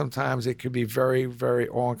time, and sometimes it could be very, very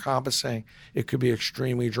all-encompassing. It could be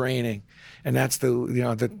extremely draining, and that's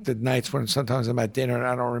the nights when sometimes I'm at dinner and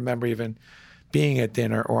I don't remember even being at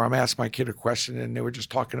dinner, or I'm asking my kid a question and they were just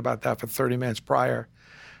talking about that for 30 minutes prior.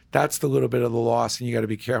 That's the little bit of the loss, and you got to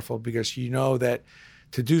be careful, because that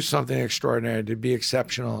to do something extraordinary, to be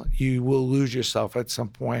exceptional, you will lose yourself at some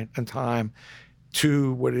point in time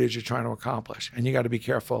to what it is you're trying to accomplish. And you got to be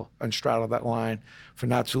careful and straddle that line for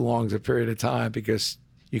not too long as a period of time, because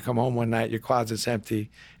you come home one night, your closet's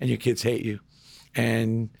empty, and your kids hate you,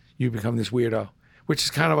 and you become this weirdo, which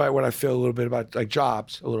is kind of like what I feel a little bit about like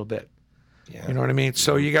jobs a little bit. Yeah. You know what I mean?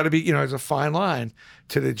 So you got to be, there's a fine line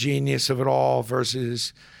to the genius of it all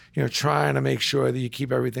versus, trying to make sure that you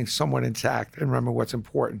keep everything somewhat intact and remember what's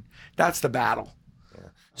important. That's the battle. Yeah.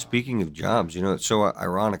 Speaking of jobs, it's so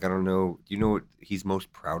ironic. I don't know. Do you know what he's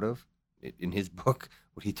most proud of in his book?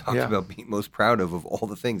 What he talks about being most proud of all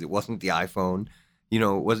the things. It wasn't the iPhone. It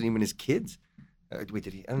wasn't even his kids. Wait,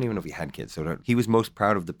 did he? I don't even know if he had kids. So he was most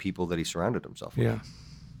proud of the people that he surrounded himself with. Yeah.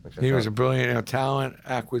 He was a brilliant, talent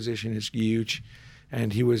acquisition is huge.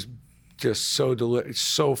 And he was just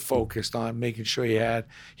so focused on making sure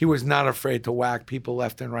he was not afraid to whack people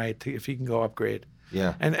left and right if he can go upgrade.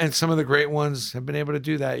 Yeah. And some of the great ones have been able to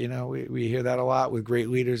do that. We hear that a lot with great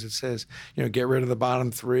leaders. It says, get rid of the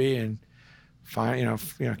bottom three and find,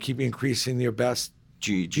 keep increasing your best.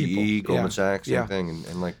 GE, Goldman Sachs, same thing.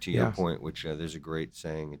 And like to your point, which there's a great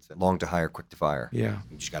saying, it's long to hire, quick to fire. Yeah.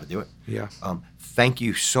 You just got to do it. Yeah. Thank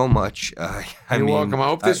you so much. You're welcome. I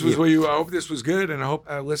hope this was I hope this was good, and I hope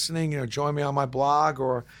listening, join me on my blog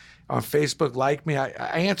or on Facebook, like me. I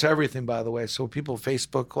answer everything, by the way. So people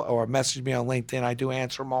Facebook or message me on LinkedIn, I do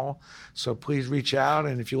answer them all. So please reach out.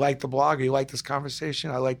 And if you like the blog or you like this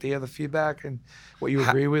conversation, I like to hear the feedback and what you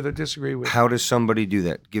agree with or disagree with. How does somebody do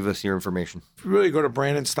that? Give us your information. If you really go to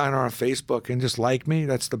Brandon Steiner on Facebook and just like me,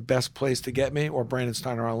 that's the best place to get me, or Brandon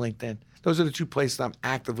Steiner on LinkedIn. Those are the two places I'm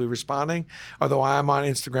actively responding, although I'm on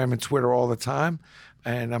Instagram and Twitter all the time.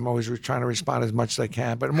 And I'm always trying to respond as much as I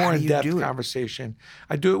can, but a more in-depth conversation.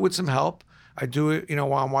 I do it with some help. I do it,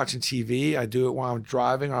 while I'm watching TV. I do it while I'm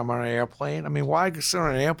driving or I'm on an airplane. I mean, why sit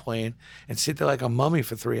on an airplane and sit there like a mummy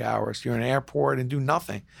for 3 hours? You're in an airport and do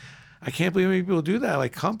nothing. I can't believe many people do that.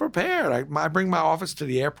 Like, come prepared. I bring my office to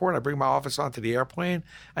the airport. I bring my office onto the airplane.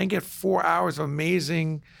 I can get 4 hours of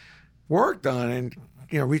amazing work done and,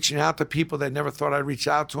 reaching out to people that never thought I'd reach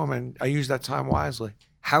out to them. And I use that time wisely.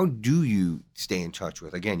 How do you stay in touch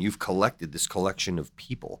with? Again, you've collected this collection of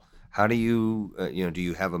people. How do you, do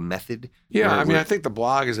you have a method? Yeah, I think the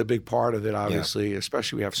blog is a big part of it, obviously,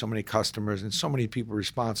 especially we have so many customers and so many people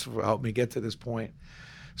responsible for helping me get to this point.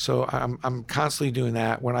 So I'm constantly doing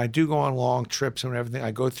that. When I do go on long trips and everything,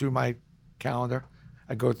 I go through my calendar.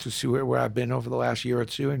 I go to see where I've been over the last year or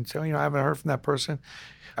two and say, I haven't heard from that person.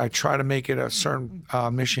 I try to make it a certain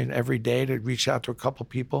mission every day to reach out to a couple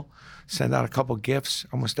people, send out a couple gifts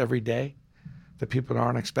almost every day that people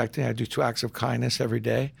aren't expecting. I do 2 acts of kindness every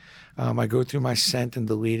day. I go through my sent and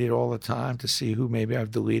deleted all the time to see who maybe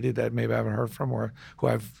I've deleted that maybe I haven't heard from, or who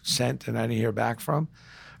I've sent and I didn't hear back from.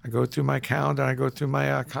 I go through my calendar, and I go through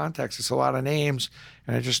my contacts. It's a lot of names,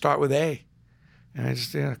 and I just start with A. And I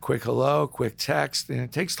just, quick hello, quick text, and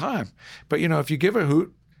it takes time. But, if you give a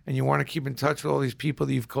hoot, and you want to keep in touch with all these people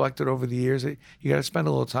that you've collected over the years, you got to spend a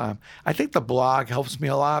little time. I think the blog helps me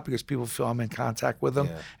a lot because people feel I'm in contact with them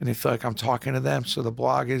and they feel like I'm talking to them. So the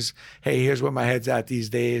blog is, hey, here's where my head's at these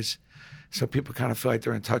days. So people kind of feel like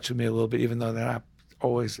they're in touch with me a little bit, even though they're not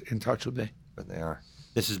always in touch with me. But they are.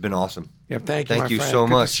 This has been awesome. Yeah, thank you, my friend. So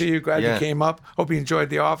Good much. To see you. Glad you came up. Hope you enjoyed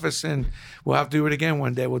the office, and we'll have to do it again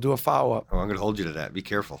one day. We'll do a follow-up. Oh, I'm going to hold you to that. Be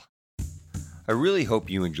careful. I really hope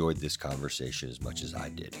you enjoyed this conversation as much as I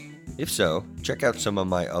did. If so, check out some of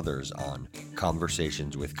my others on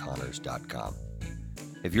conversationswithconnors.com.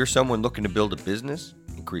 If you're someone looking to build a business,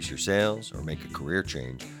 increase your sales, or make a career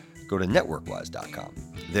change, go to networkwise.com.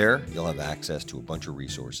 There, you'll have access to a bunch of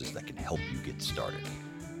resources that can help you get started.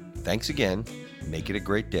 Thanks again, make it a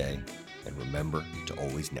great day, and remember to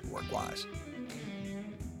always network wise.